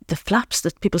flaps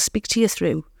that people speak to you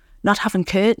through, not having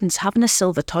curtains, having a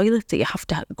silver toilet that you have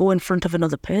to go in front of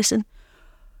another person.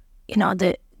 You know,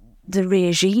 the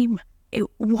regime, it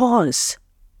was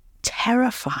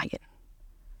terrifying.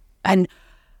 And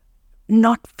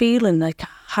not feeling like I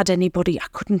had anybody,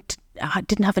 I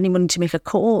didn't have anyone to make a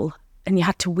call, and you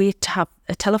had to wait to have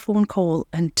a telephone call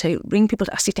and to ring people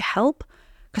to ask you to help.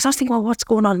 Because I was thinking, well, what's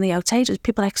going on the outside? Is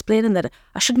people explaining that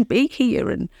I shouldn't be here,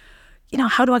 and you know,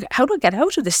 how do I get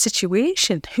out of this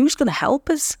situation? Who's going to help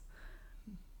us?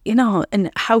 You know,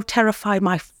 and how terrified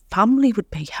my family would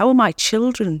be. How are my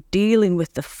children dealing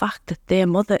with the fact that their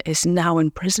mother is now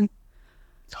in prison?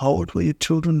 How old were your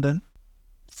children then?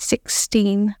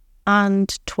 16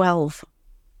 and 12.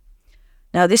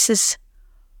 Now, this is,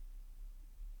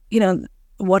 you know,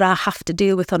 what I have to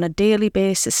deal with on a daily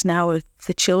basis now, with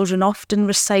the children often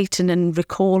reciting and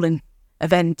recalling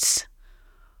events.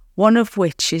 One of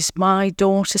which is my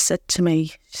daughter said to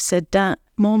me, she said,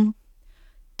 Mum,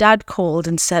 Dad called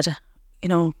and said, you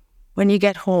know, when you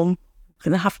get home,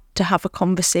 we're going to have a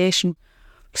conversation.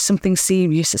 Something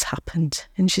serious has happened.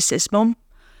 And she says, Mum,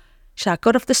 I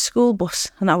got off the school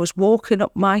bus and I was walking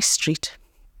up my street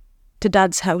to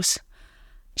Dad's house.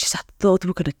 She said, I thought they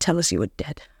were going to tell us you were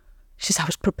dead. She said, I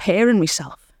was preparing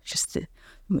myself. She said,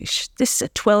 this is a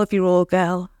 12-year-old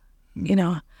girl, you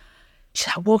know. She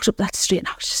said, I walked up that street and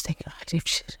I was just thinking,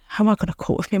 how am I going to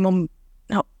cope with my mum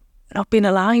not being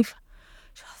alive?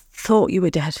 She said, I thought you were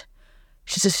dead.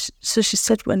 She said, so she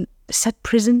said, when they said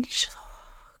prison, she said, oh,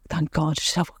 thank God. She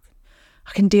said,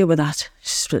 I can deal with that. She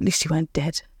said, at least he went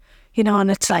dead. You know,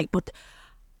 and it's like, but,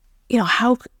 you know,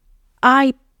 how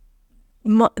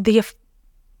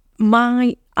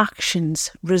my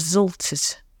actions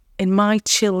resulted in my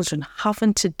children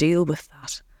having to deal with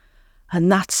that.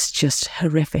 And that's just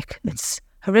horrific. It's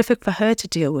horrific for her to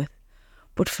deal with.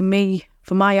 But for me,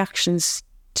 for my actions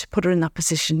to put her in that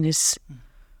position is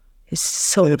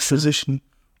so... In a position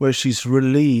where she's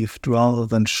relieved rather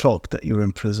than shocked that you're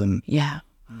in prison. Yeah.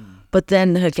 But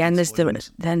then again, there's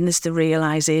the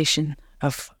realisation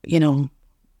of, you know,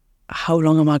 how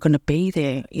long am I going to be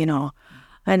there, you know?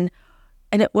 And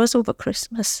it was over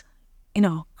Christmas. You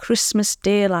know, Christmas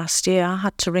Day last year, I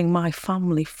had to ring my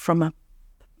family from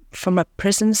a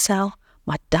prison cell.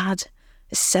 My dad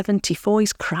is 74,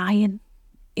 he's crying.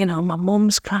 You know, my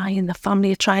mum's crying, the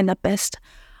family are trying their best.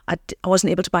 I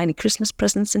wasn't able to buy any Christmas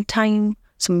presents in time.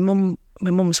 So my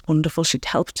mum's wonderful, she'd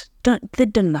helped.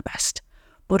 They'd done their best.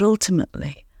 But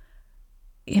ultimately,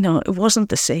 you know, it wasn't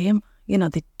the same. You know,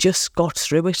 they just got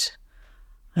through it.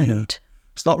 And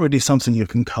it's not really something you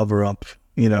can cover up,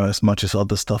 you know, as much as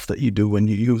other stuff that you do when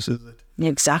you use it.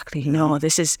 Exactly. No,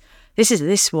 this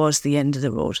was the end of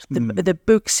the road. The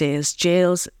book says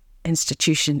jails,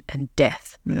 institution and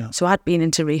death. Yeah. So I'd been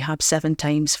into rehab 7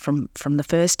 times from the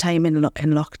first time in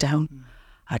lockdown.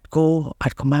 I'd go,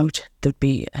 I'd come out, there'd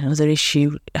be another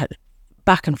issue,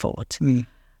 back and forward.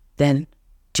 Then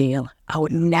jail. I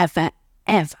would never,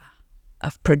 ever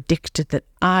have predicted that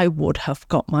I would have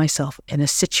got myself in a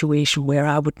situation where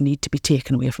I would need to be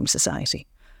taken away from society.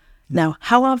 Now,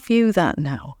 how I view that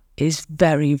now is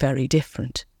very, very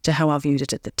different to how I viewed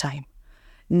it at the time.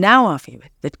 Now I view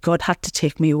it that God had to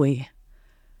take me away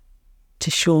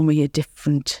to show me a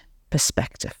different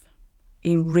perspective.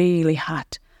 He really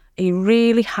had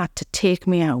to take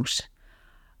me out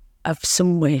of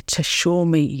somewhere to show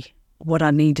me what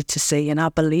I needed to see, and I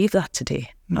believe that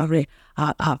today.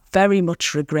 I very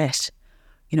much regret,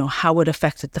 you know, how it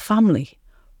affected the family,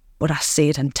 but I see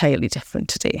it entirely different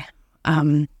today.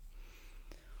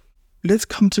 Let's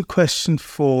come to question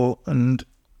 4, and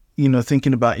you know,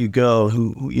 thinking about your girl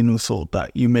who you know thought that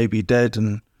you may be dead,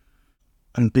 and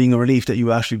being relieved that you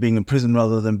were actually being in prison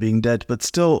rather than being dead. But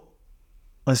still,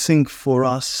 I think for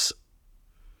us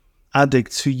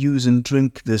addicts who use and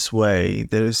drink this way,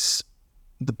 there's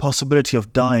the possibility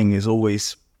of dying is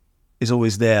always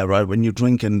there, right? When you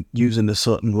drink and use in a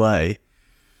certain way,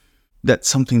 that's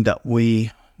something that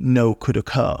we know could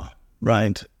occur,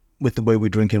 right? With the way we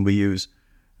drink and we use.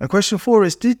 And question 4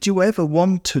 is, did you ever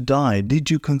want to die? Did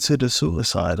you consider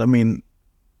suicide? I mean,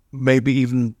 maybe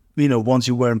even, you know, once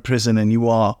you were in prison and you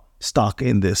are stuck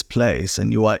in this place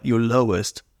and you are at your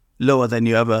lowest, lower than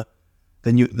you ever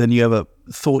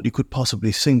thought you could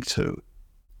possibly sink to.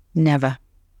 Never.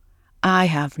 I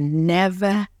have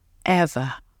never,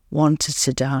 ever wanted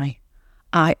to die.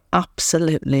 I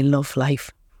absolutely love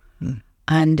life.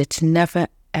 And it's never,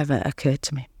 ever occurred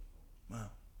to me. Wow.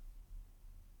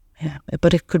 Yeah,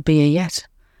 but it could be a yet.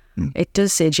 It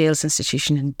does say jails,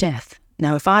 institution and death.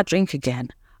 Now, if I drink again,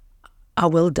 I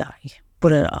will die.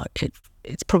 But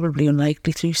it's probably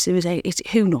unlikely through suicide.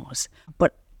 Who knows?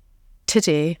 But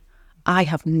today, I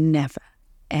have never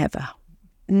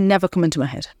come into my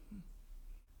head.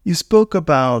 You spoke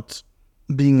about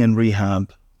being in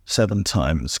rehab 7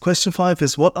 times. Question 5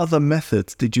 is, what other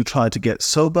methods did you try to get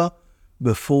sober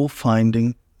before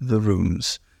finding the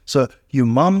rooms? So your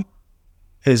mum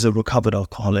is a recovered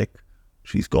alcoholic.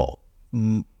 She's got,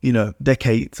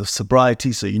 decades of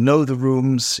sobriety. So you know the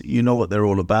rooms, you know what they're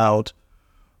all about.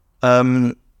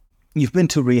 You've been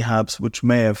to rehabs, which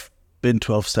may have been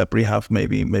 12-step rehab,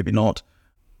 maybe not.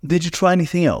 Did you try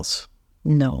anything else?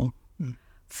 No.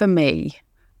 For me,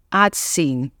 I'd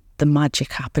seen the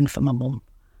magic happen for my mum.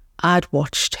 I'd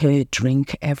watched her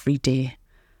drink every day.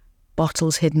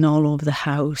 Bottles hidden all over the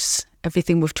house,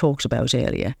 everything we've talked about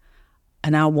earlier.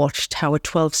 And I watched how a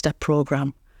 12-step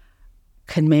program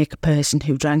can make a person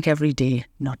who drank every day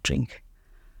not drink.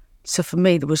 So for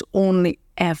me, there was only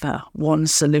ever one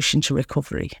solution to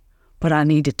recovery, but I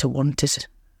needed to want it.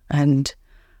 And,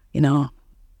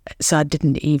 so I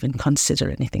didn't even consider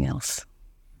anything else.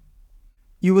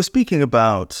 You were speaking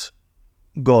about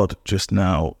God just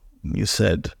now. You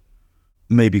said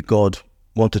maybe God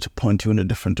wanted to point you in a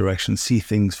different direction, see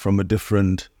things from a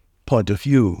different point of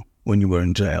view when you were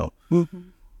in jail. Mm-hmm.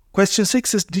 Question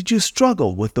 6 is, did you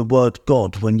struggle with the word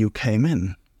God when you came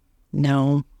in?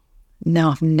 No,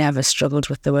 I've never struggled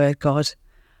with the word God.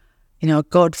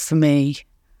 God for me,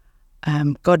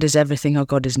 God is everything or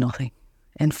God is nothing.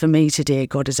 And for me today,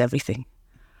 God is everything.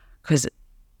 Because,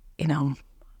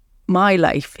 my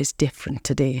life is different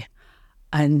today.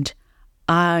 And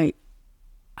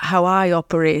how I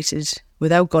operated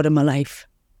without God in my life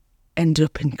ended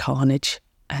up in carnage.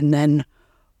 And then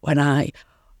when I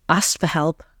asked for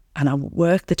help and I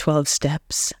worked the 12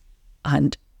 steps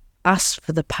and asked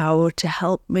for the power to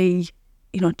help me,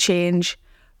 change,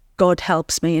 God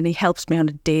helps me, and he helps me on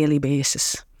a daily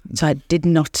basis. So I did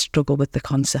not struggle with the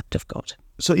concept of God.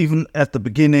 So even at the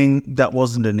beginning, that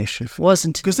wasn't an issue?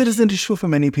 Wasn't. Because it is an issue for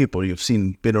many people. You've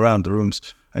been around the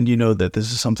rooms, and you know that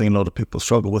this is something a lot of people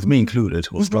struggle with, me included,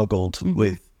 who struggled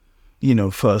with,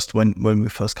 first when we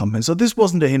first come in. So this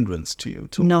wasn't a hindrance to you?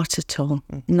 Not at all.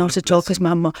 Not at all, because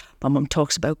my mum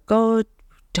talks about God,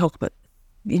 talk about,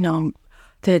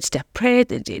 third step prayer.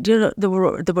 They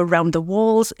were around the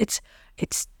walls. It's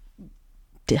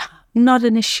not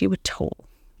an issue at all.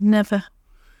 Never.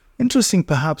 Interesting,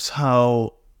 perhaps,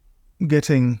 how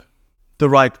getting the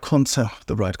right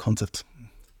concept,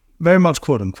 very much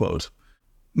quote unquote.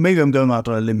 Maybe I'm going out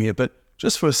on a limb here, but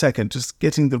just for a second, just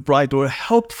getting the right or a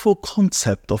helpful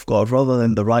concept of God rather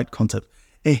than the right concept,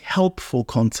 a helpful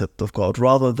concept of God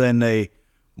rather than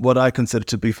what I consider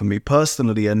to be, for me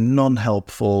personally, a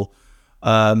non-helpful,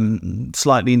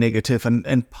 slightly negative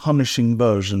and punishing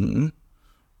version,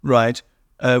 right?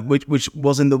 Which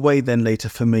was in the way then later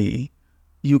for me.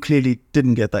 You clearly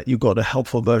didn't get that. You got a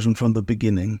helpful version from the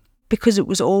beginning. Because it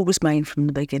was always mine from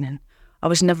the beginning. I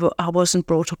wasn't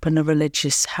brought up in a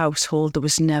religious household. There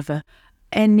was never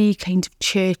any kind of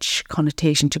church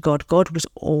connotation to God. God was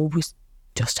always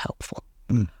just helpful.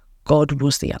 God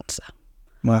was the answer.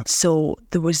 Wow. So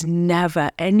there was never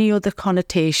any other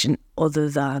connotation other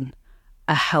than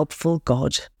a helpful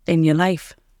God in your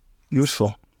life.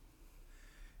 Useful.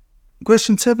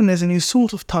 Question 7 is, and you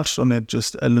sort of touched on it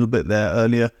just a little bit there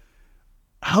earlier,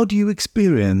 how do you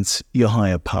experience your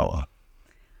higher power?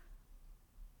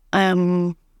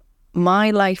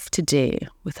 My life today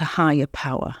with a higher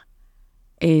power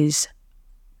is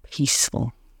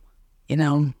peaceful,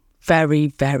 very,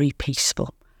 very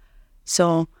peaceful.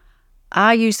 So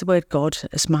I use the word God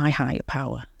as my higher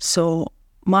power. So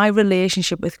my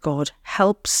relationship with God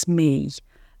helps me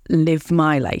live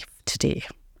my life today.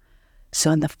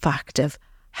 So in the fact of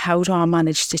how do I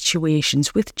manage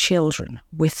situations with children,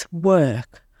 with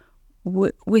work,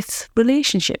 with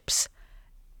relationships,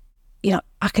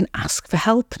 I can ask for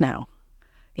help now.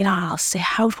 I'll say,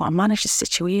 how do I manage this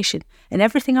situation? And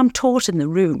everything I'm taught in the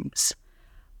rooms,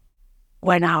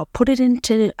 when I put it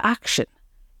into action,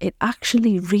 it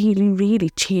actually really, really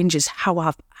changes how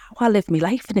I live my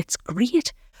life. And it's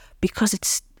great because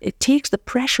it takes the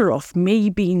pressure off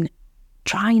me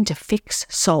trying to fix,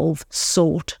 solve,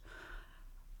 sort.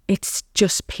 It's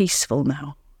just peaceful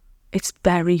now. It's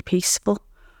very peaceful,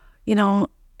 in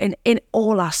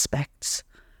all aspects,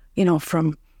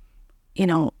 from,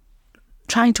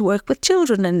 trying to work with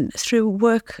children and through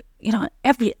work,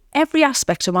 every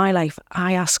aspect of my life,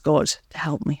 I ask God to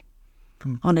help me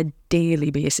on a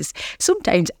daily basis,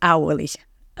 sometimes hourly.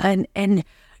 And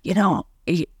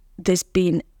there's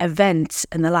been events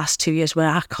in the last 2 years where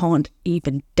I can't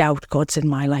even doubt God's in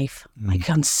my life. Like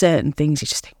on certain things, you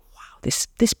just think, wow,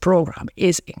 this program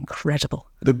is incredible.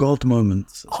 The God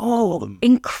moments.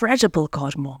 Incredible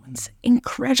God moments.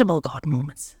 Incredible God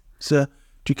moments. So,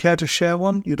 do you care to share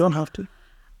one? You don't have to.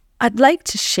 I'd like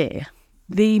to share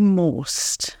the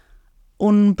most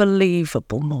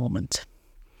unbelievable moment.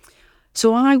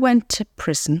 So I went to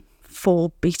prison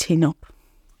for beating up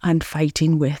and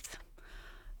fighting with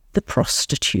the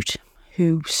prostitute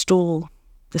who stole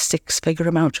the 6-figure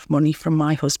amount of money from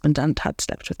my husband and had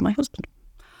slept with my husband.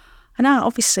 And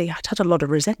I'd had a lot of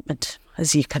resentment,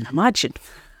 as you can imagine.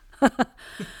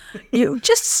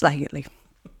 Just slightly.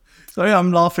 Sorry,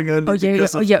 I'm laughing only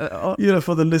because of,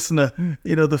 for the listener,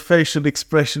 the facial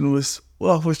expression was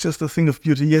just a thing of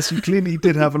beauty. Yes, you clearly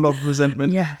did have a lot of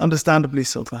resentment. Yeah. Understandably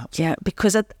so, perhaps. Yeah,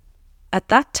 because at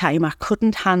that time, I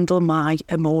couldn't handle my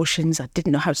emotions. I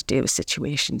didn't know how to deal with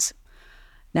situations.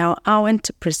 Now, I went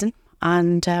to prison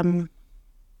and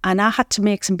I had to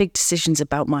make some big decisions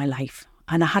about my life.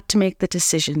 And I had to make the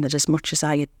decision that as much as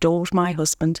I adored my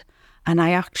husband and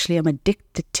I actually am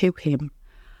addicted to him,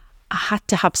 I had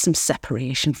to have some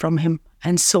separation from him.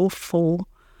 And so for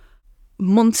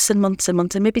months and months and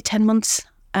months, and maybe 10 months,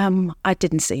 I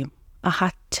didn't see him. I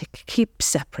had to keep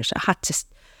separate. I had to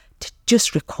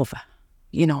just recover,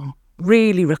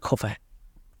 really recover,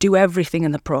 do everything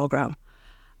in the programme.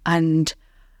 And,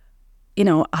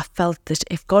 I felt that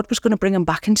if God was going to bring him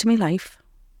back into my life,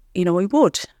 he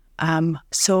would.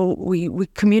 So we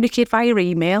communicate via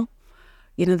email.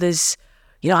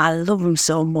 I love him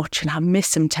so much and I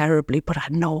miss him terribly, but I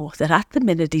know that at the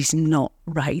minute he's not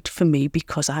right for me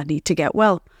because I need to get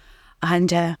well.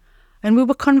 And we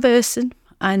were conversing,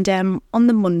 and on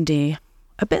the Monday,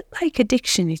 a bit like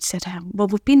addiction, he'd said, well,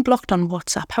 we've been blocked on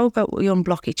WhatsApp. How about we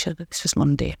unblock each other? This was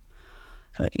Monday.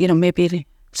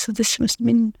 So this must have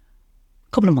been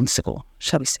a couple of months ago,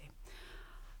 shall we say.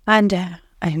 And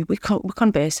we're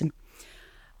conversing.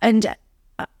 And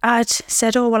I'd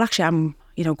said, oh, well, actually, I'm,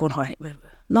 going home.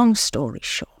 Long story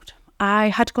short, I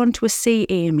had gone to a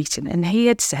CA meeting and he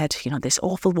had said, this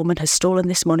awful woman has stolen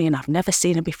this money and I've never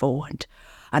seen her before and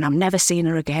I've never seen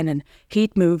her again. And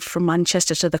he'd moved from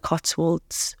Manchester to the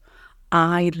Cotswolds.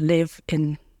 I live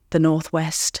in the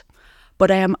Northwest, but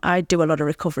I do a lot of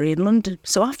recovery in London.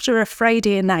 So after a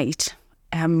Friday night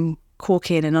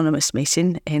Cocaine Anonymous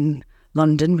meeting in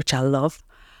London, which I love,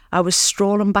 I was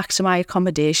strolling back to my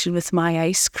accommodation with my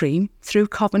ice cream through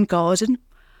Covent Garden,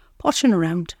 pottering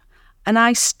around, and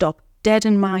I stopped dead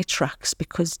in my tracks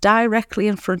because directly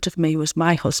in front of me was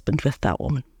my husband with that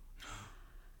woman.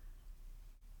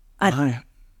 And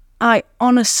I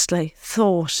honestly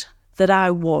thought that I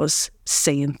was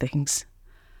seeing things.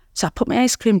 So I put my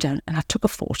ice cream down and I took a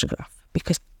photograph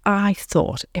because I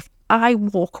thought if I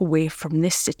walk away from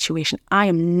this situation, I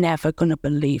am never going to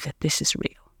believe that this is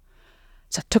real.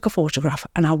 So I took a photograph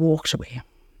and I walked away.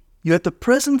 You had the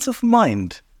presence of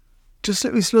mind. Just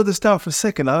let me slow this down for a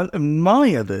second. I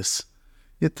admire this.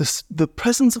 Yet the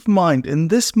presence of mind in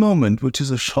this moment, which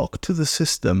is a shock to the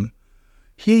system,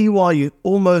 here you are, you're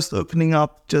almost opening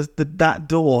up just that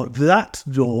door,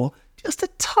 just a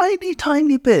tiny,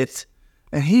 tiny bit.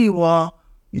 And here you are,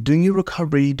 you're doing your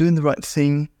recovery, you're doing the right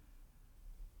thing.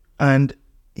 And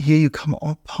here you come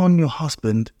upon your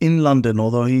husband in London,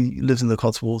 although he lives in the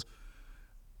Cotswolds,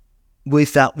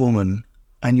 with that woman.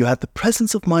 And you had the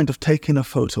presence of mind of taking a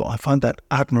photo. I find that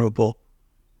admirable.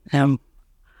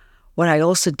 What I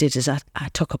also did is I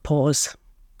took a pause.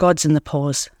 God's in the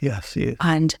pause. Yes, he is.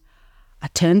 And I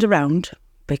turned around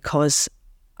because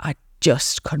I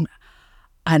just couldn't.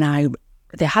 And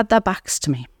they had their backs to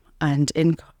me. And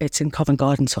it's in Covent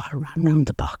Garden, so I ran round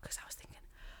the block because I was thinking,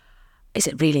 is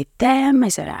it really them?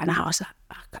 Is it? And I was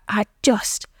like,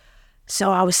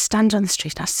 so I was standing on the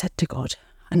street and I said to God,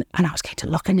 and I was kind of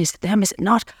looking, is it them? Is it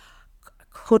not? I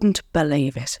couldn't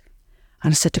believe it.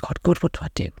 And I said to God, what do I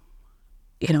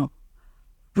do?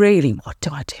 Really, what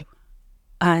do I do?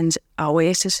 And I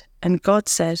waited, and God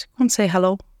said, come and say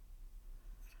hello.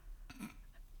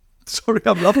 Sorry,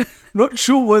 I'm not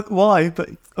sure why, but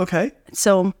okay.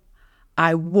 So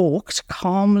I walked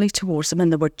calmly towards them,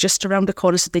 and they were just around the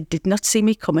corner, so they did not see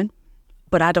me coming,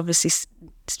 but I'd obviously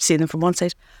seen them from one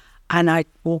side. And I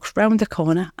walked round the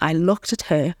corner, I looked at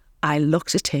her, I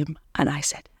looked at him, and I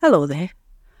said, hello there.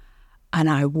 And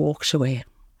I walked away.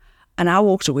 And I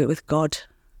walked away with God.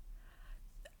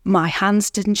 My hands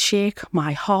didn't shake,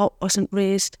 my heart wasn't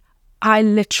raised. I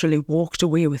literally walked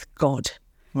away with God.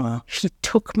 Wow. He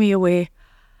took me away,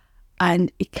 and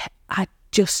I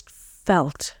just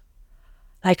felt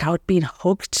like I had been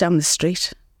hugged down the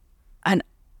street. And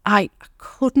I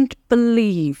couldn't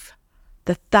believe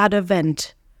that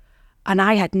event. And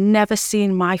I had never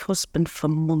seen my husband for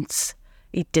months.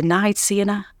 He denied seeing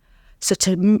her. So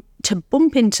to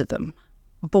bump into them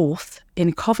both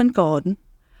in Covent Garden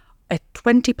at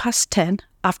 10:20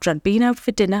 after I'd been out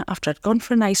for dinner, after I'd gone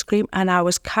for an ice cream, and I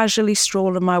was casually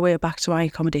strolling my way back to my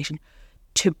accommodation,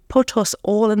 to put us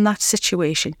all in that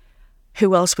situation,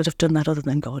 who else would have done that other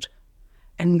than God?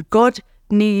 And God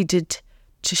needed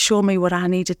to show me what I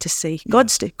needed to see.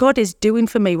 God is doing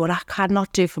for me what I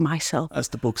cannot do for myself. As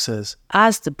the book says.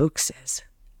 As the book says.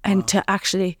 And to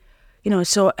actually,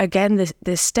 so again,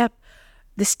 the step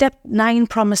 9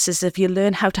 promises if you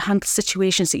learn how to handle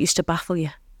situations that used to baffle you.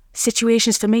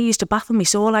 Situations for me used to baffle me,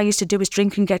 so all I used to do was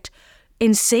drink and get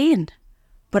insane.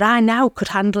 But I now could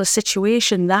handle a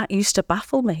situation that used to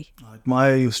baffle me. I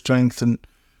admire your strength, and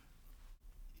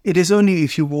it is only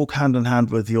if you walk hand in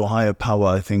hand with your higher power,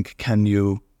 I think, can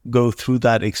you go through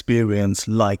that experience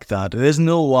like that. There's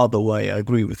no other way. I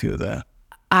agree with you there.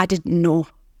 I didn't know.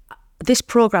 This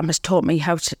program has taught me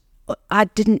I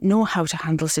didn't know how to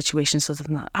handle situations other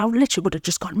than that. I literally would have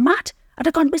just gone mad. I'd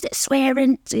have gone, was it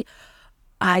swearing?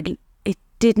 It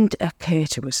didn't occur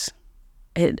to us.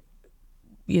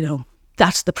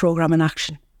 That's the program in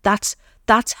action. That's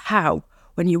how,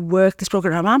 when you work this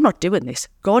program, I'm not doing this.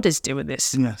 God is doing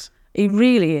this. Yes. He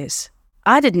really is.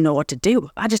 I didn't know what to do.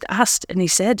 I just asked and he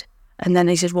said, and then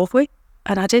he said, walk away.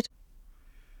 And I did.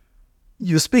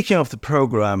 You're speaking of the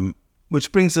program,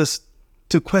 which brings us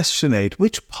to question 8.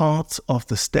 Which parts of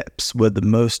the steps were the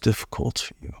most difficult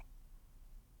for you?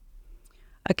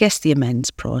 I guess the amends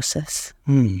process.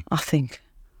 I think,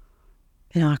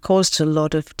 I caused a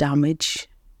lot of damage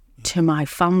to my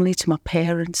family, to my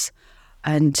parents,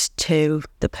 and to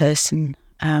the person,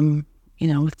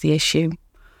 with the issue.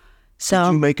 So,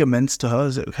 did you make amends to her?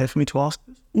 Is it okay for me to ask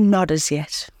this? Not as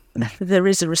yet. There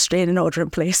is a restraining order in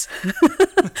place.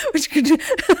 Which could,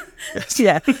 yes.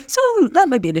 Yeah. So that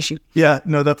might be an issue. Yeah,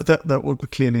 no, that would be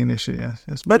clearly an issue,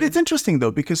 yes. But it's interesting,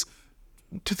 though, because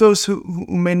to those who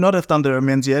may not have done their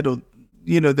amends yet, or,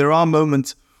 there are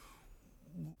moments.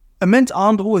 Amends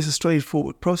aren't always a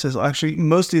straightforward process. Actually,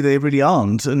 mostly they really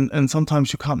aren't. And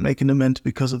sometimes you can't make an amend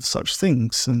because of such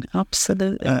things. And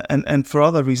absolutely. And for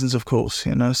other reasons, of course,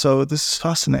 So this is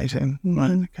fascinating. Mm-hmm.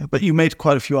 Right? Okay. But you made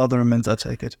quite a few other amends, I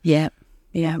take it. Yeah.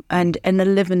 And a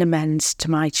living amends to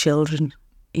my children,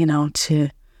 to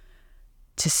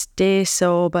stay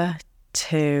sober,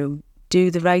 to do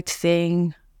the right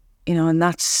thing, and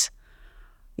that's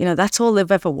all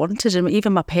they've ever wanted. And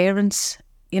even my parents,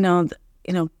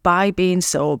 by being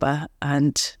sober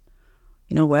and,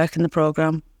 working the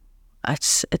program,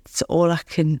 it's all I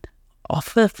can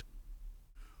offer.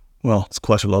 Well, it's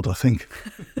quite a lot, I think.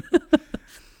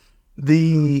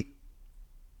 The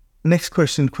next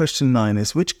question 9,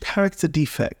 is which character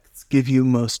defects give you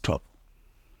most trouble?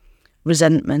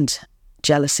 Resentment,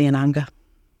 jealousy and anger.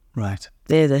 Right.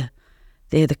 They're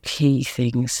the key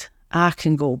things. I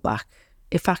can go back.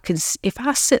 If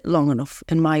I sit long enough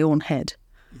in my own head,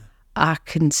 I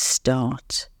can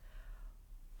start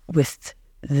with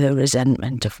the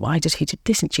resentment of why did he do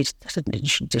this and she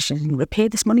didn't repay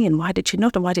this money, and why did she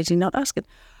not, and why did he not ask it?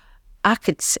 I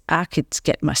could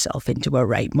get myself into a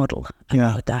right muddle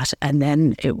about that, and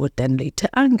then it would then lead to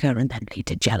anger, and then lead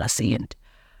to jealousy, and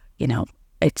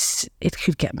it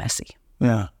could get messy.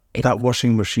 Yeah, that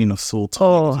washing machine of thoughts.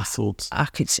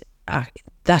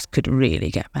 That could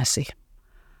really get messy.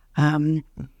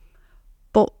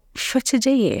 But for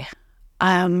today,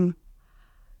 I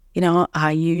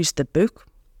use the book,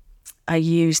 I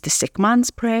use the sick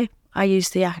man's prayer, I use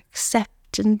the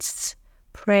acceptance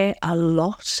prayer a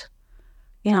lot.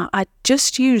 I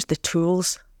just use the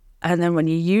tools, and then when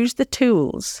you use the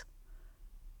tools,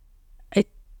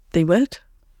 they work.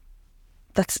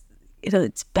 That's,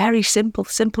 it's very simple,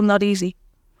 not easy.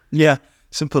 Yeah,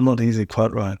 simple, not easy,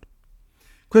 quite right.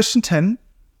 Question 10,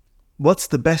 what's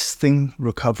the best thing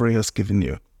recovery has given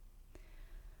you?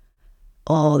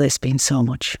 Oh, there's been so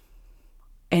much.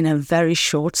 In a very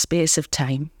short space of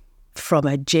time, from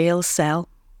a jail cell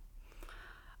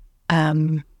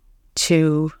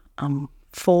to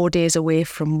 4 days away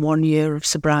from 1 year of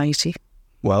sobriety.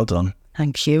 Well done.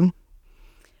 Thank you.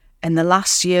 In the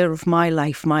last year of my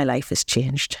life has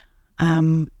changed.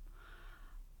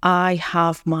 I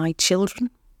have my children.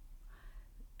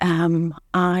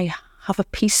 I have a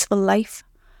peaceful life.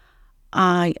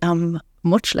 I am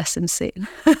much less insane.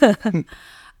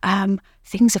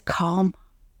 Things are calm.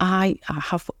 I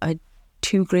have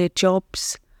 2 great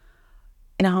jobs.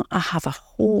 I have a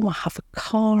home, I have a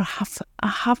car, I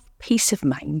have peace of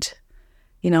mind.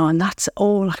 And that's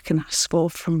all I can ask for,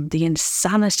 from the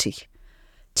insanity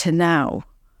to now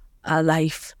a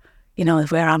life,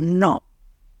 where I'm not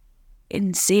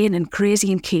insane and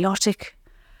crazy and chaotic.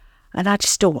 And I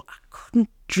couldn't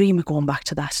dream of going back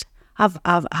to that.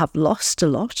 I've lost a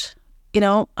lot.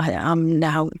 I'm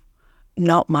now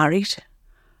not married.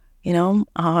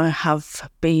 I have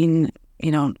been,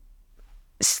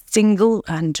 single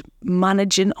and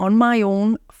managing on my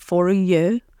own for a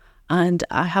year, and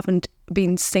I haven't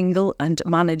been single and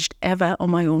managed ever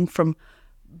on my own from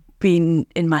being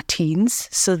in my teens.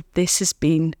 So this has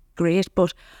been great,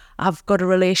 but I've got a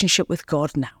relationship with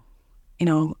God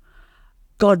now.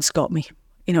 God's got me.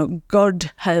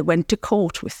 God went to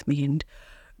court with me, and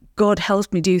God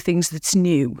helps me do things that's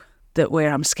new, that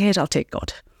where I'm scared, I'll take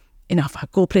God. If I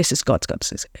go places, God's got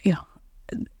to,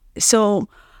 So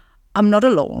I'm not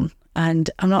alone, and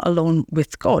I'm not alone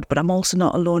with God, but I'm also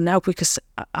not alone now because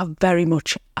I very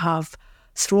much have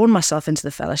thrown myself into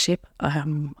the fellowship.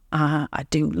 I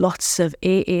do lots of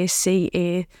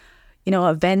AACA,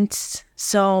 events.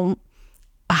 So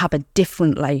I have a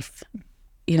different life,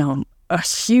 a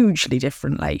hugely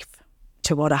different life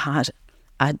to what I had.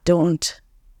 I don't,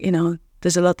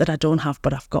 there's a lot that I don't have,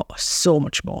 but I've got so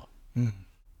much more.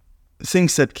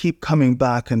 Things that keep coming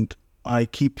back, and I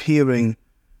keep hearing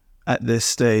at this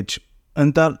stage,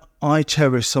 and that I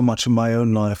cherish so much in my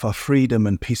own life, are freedom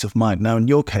and peace of mind. Now, in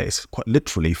your case, quite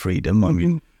literally freedom. I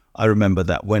mean, I remember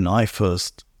that when I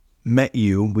first met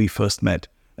you, we first met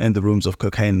in the rooms of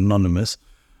Cocaine Anonymous,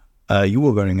 you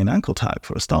were wearing an ankle tag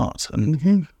for a start,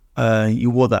 and you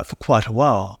wore that for quite a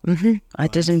while. I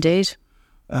did indeed.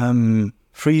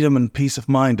 Freedom and peace of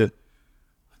mind. I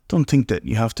don't think that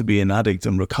you have to be an addict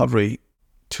in recovery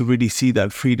to really see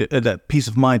that freedom, that peace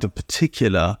of mind in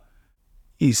particular,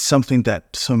 is something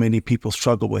that so many people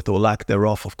struggle with, or lack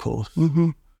thereof, of course.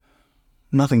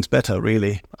 Nothing's better,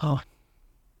 really.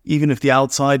 Even if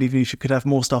even if you could have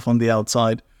more stuff on the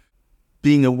outside,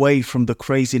 being away from the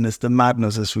craziness, the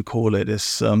madness, as we call it,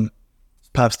 is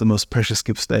perhaps the most precious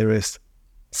gift there is.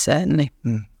 Certainly.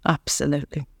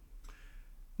 Absolutely.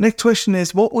 Next question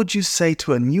is, what would you say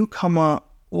to a newcomer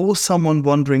or someone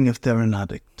wondering if they're an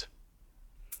addict?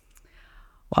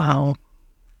 Wow.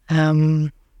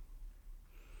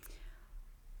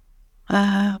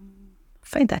 I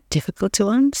find that difficult to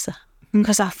answer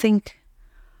because I think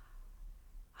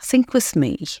with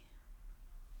me,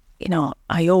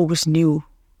 I always knew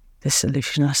the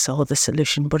solution. I saw the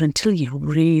solution, but until you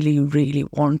really, really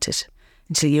want it,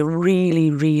 until you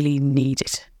really, really need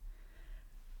it,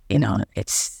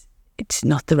 it's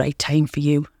not the right time for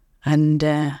you. And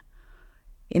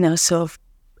so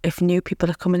if new people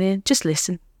are coming in, just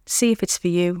listen, see if it's for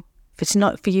you. If it's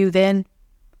not for you, then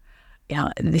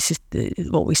this is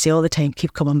what we say all the time: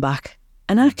 keep coming back.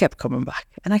 And I kept coming back,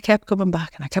 and I kept coming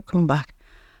back, and I kept coming back.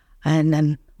 And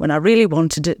then when I really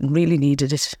wanted it and really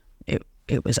needed it,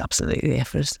 it was absolutely there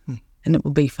for us. And it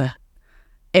will be for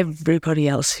everybody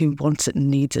else who wants it and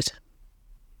needs it.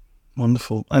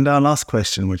 Wonderful. And our last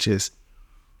question, which is,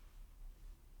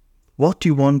 what do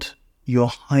you want your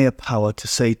higher power to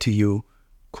say to you,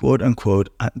 quote unquote,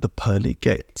 at the pearly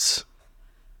gates?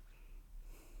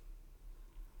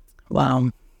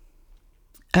 Wow.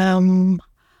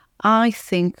 I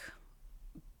think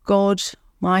God,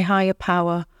 my higher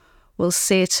power, will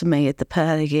say to me at the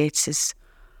pearly gates is,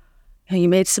 you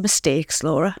made some mistakes,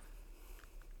 Laura.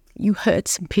 You hurt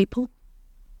some people.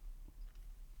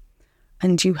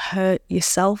 And you hurt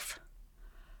yourself.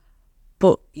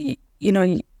 But,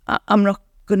 I'm not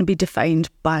going to be defined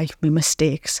by my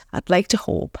mistakes. I'd like to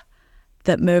hope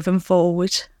that moving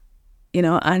forward,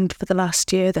 and for the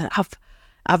last year, that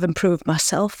I've improved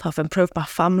myself, I've improved my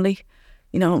family.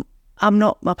 I'm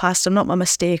not my past, I'm not my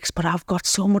mistakes, but I've got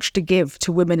so much to give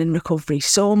to women in recovery,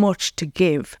 so much to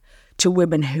give to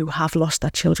women who have lost their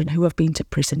children, who have been to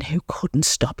prison, who couldn't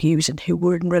stop using, who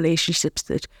were in relationships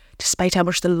that, despite how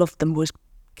much they loved them, was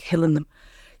killing them.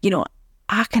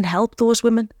 I can help those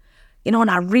women, and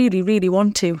I really, really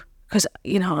want to, because,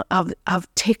 I've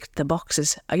ticked the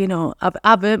boxes.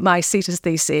 I've earned my seat, as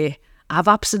they say. I've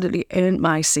absolutely earned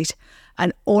my seat,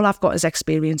 and all I've got is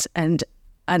experience. And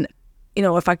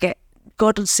if I get,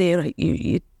 God will say, right,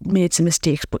 you made some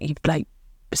mistakes, but you've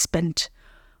spent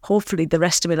hopefully the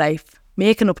rest of my life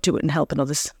making up to it and helping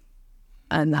others.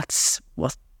 And that's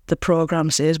what the programme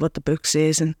says, what the book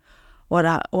says, and what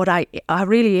I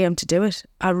really aim to do it.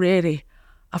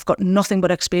 I've got nothing but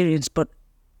experience, but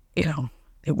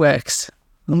it works.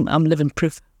 I'm living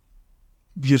proof.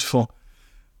 Beautiful.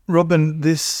 Robin,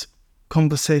 this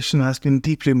conversation has been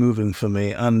deeply moving for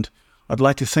me, and I'd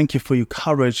like to thank you for your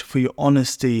courage, for your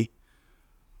honesty.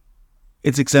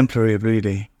 It's exemplary,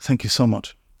 really. Thank you so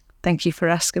much. Thank you for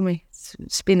asking me.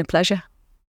 It's been a pleasure.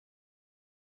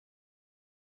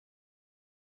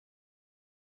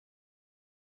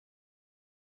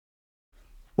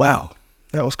 Wow.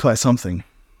 That was quite something.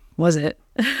 Was it?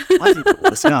 I think it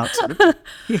was, yeah,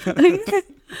 absolutely.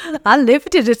 I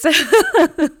lived it.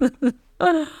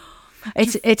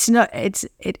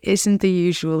 It isn't the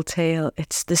usual tale.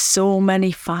 There's so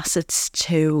many facets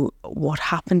to what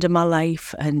happened in my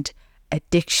life, and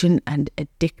addiction and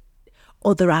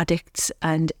other addicts,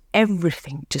 and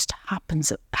everything just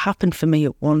happened for me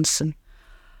at once. And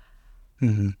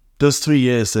those 3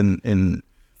 years in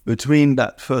between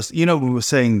that first, we were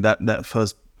saying that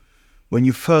first, when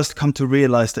you first come to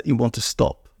realize that you want to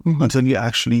stop, until you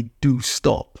actually do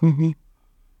stop,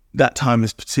 that time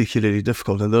is particularly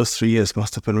difficult, and those 3 years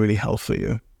must have been really hell for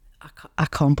you. I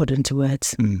can't put it into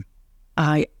words.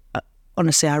 I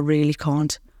honestly, I really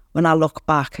can't. When I look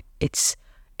back, it's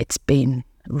been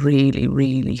really,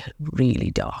 really,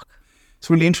 really dark. It's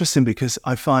really interesting because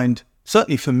I find,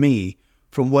 certainly for me,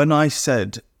 from when I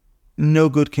said no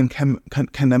good can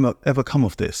ever come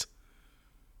of this,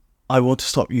 I want to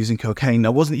stop using cocaine. I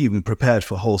wasn't even prepared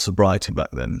for whole sobriety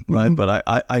back then, right? But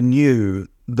I knew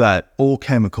that all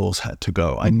chemicals had to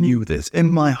go. I knew this.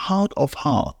 In my heart of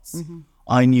hearts,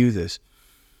 I knew this.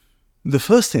 The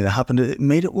first thing that happened, it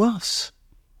made it worse.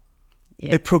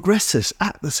 Yeah. It progresses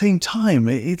at the same time.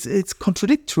 It's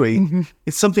contradictory.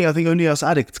 It's something I think only us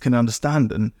addicts can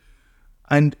understand.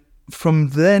 And from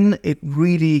then, it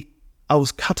really, I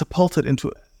was catapulted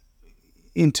into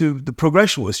the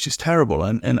progression was just terrible.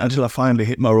 And until I finally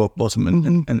hit my rock bottom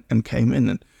and came in.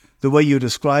 And the way you're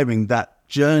describing that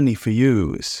journey for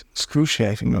you is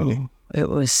excruciating, really. It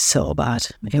was so bad.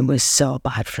 It was so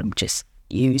bad, from just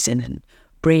using and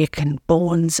breaking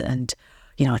bones and,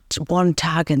 one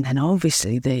tag, and then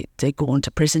obviously they go into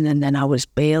prison, and then I was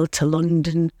bailed to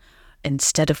London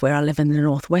instead of where I live in the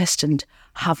northwest, and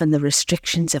having the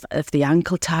restrictions of the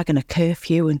ankle tag and a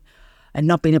curfew and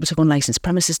not being able to go on licensed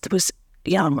premises. There was,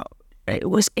 it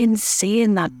was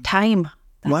insane that time.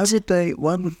 Why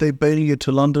would they bail you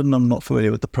to London? I'm not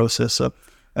familiar with the process. So,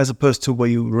 as opposed to where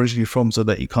you were originally from, so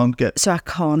that you can't get... So I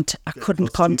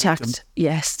couldn't contact...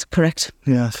 Yes, correct.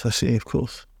 Yes, I see, of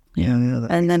course. Yeah.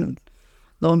 And then,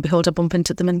 lo and behold, I bump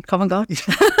into them in Covent Garden.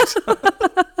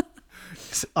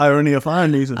 It's irony of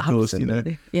ironies, of course,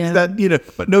 Yeah.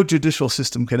 That, but no judicial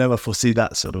system can ever foresee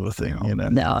that sort of a thing,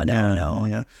 No.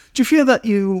 Yeah. Do you feel that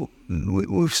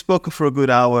we've spoken for a good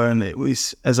hour, and it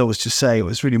was, as I was just saying, it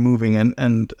was really moving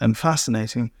and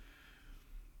fascinating.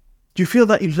 Do you feel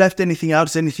that you've left anything out?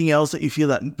 Is there anything else that you feel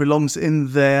that belongs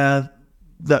in there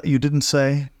that you didn't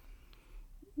say?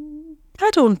 I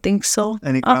don't think so.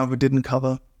 Any ground we didn't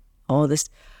cover? Oh,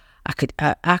 I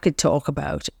could talk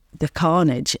about the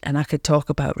carnage, and I could talk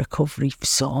about recovery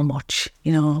so much,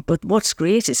 But what's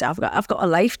great is I've got a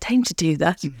lifetime to do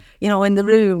that. In the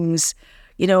rooms,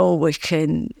 we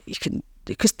can,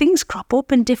 because things crop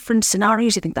up in different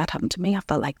scenarios. You think that happened to me? I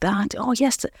felt like that. Oh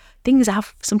yes, things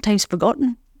I've sometimes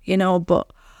forgotten.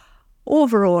 But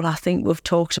overall, I think we've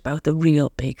talked about the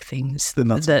real big things. The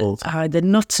nuts and bolts. The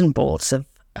nuts and bolts of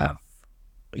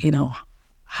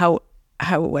how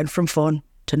it went from fun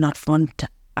to not fun to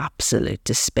absolute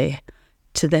despair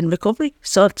to then recovery.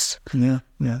 So it's... Yeah,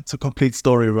 it's a complete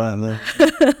story right there.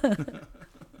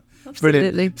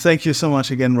 Brilliant. Thank you so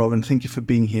much again, Robin. Thank you for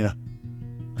being here.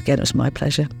 Again, it was my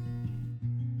pleasure.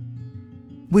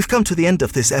 We've come to the end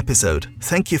of this episode.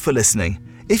 Thank you for listening.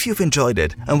 If you've enjoyed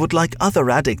it and would like other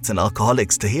addicts and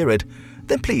alcoholics to hear it,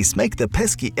 then please make the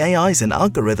pesky AIs and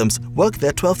algorithms work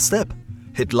their 12th step.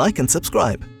 Hit like and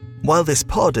subscribe. While this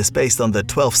pod is based on the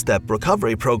 12-Step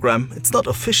Recovery Program, it's not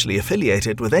officially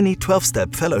affiliated with any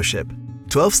 12-Step fellowship.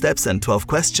 12 Steps and 12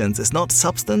 Questions is not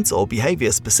substance or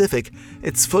behavior specific,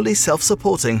 it's fully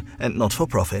self-supporting and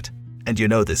not-for-profit. And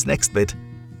this next bit.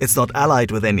 It's not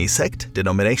allied with any sect,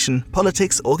 denomination,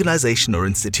 politics, organization or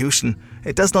institution.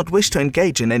 It does not wish to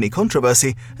engage in any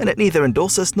controversy, and it neither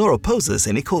endorses nor opposes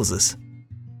any causes.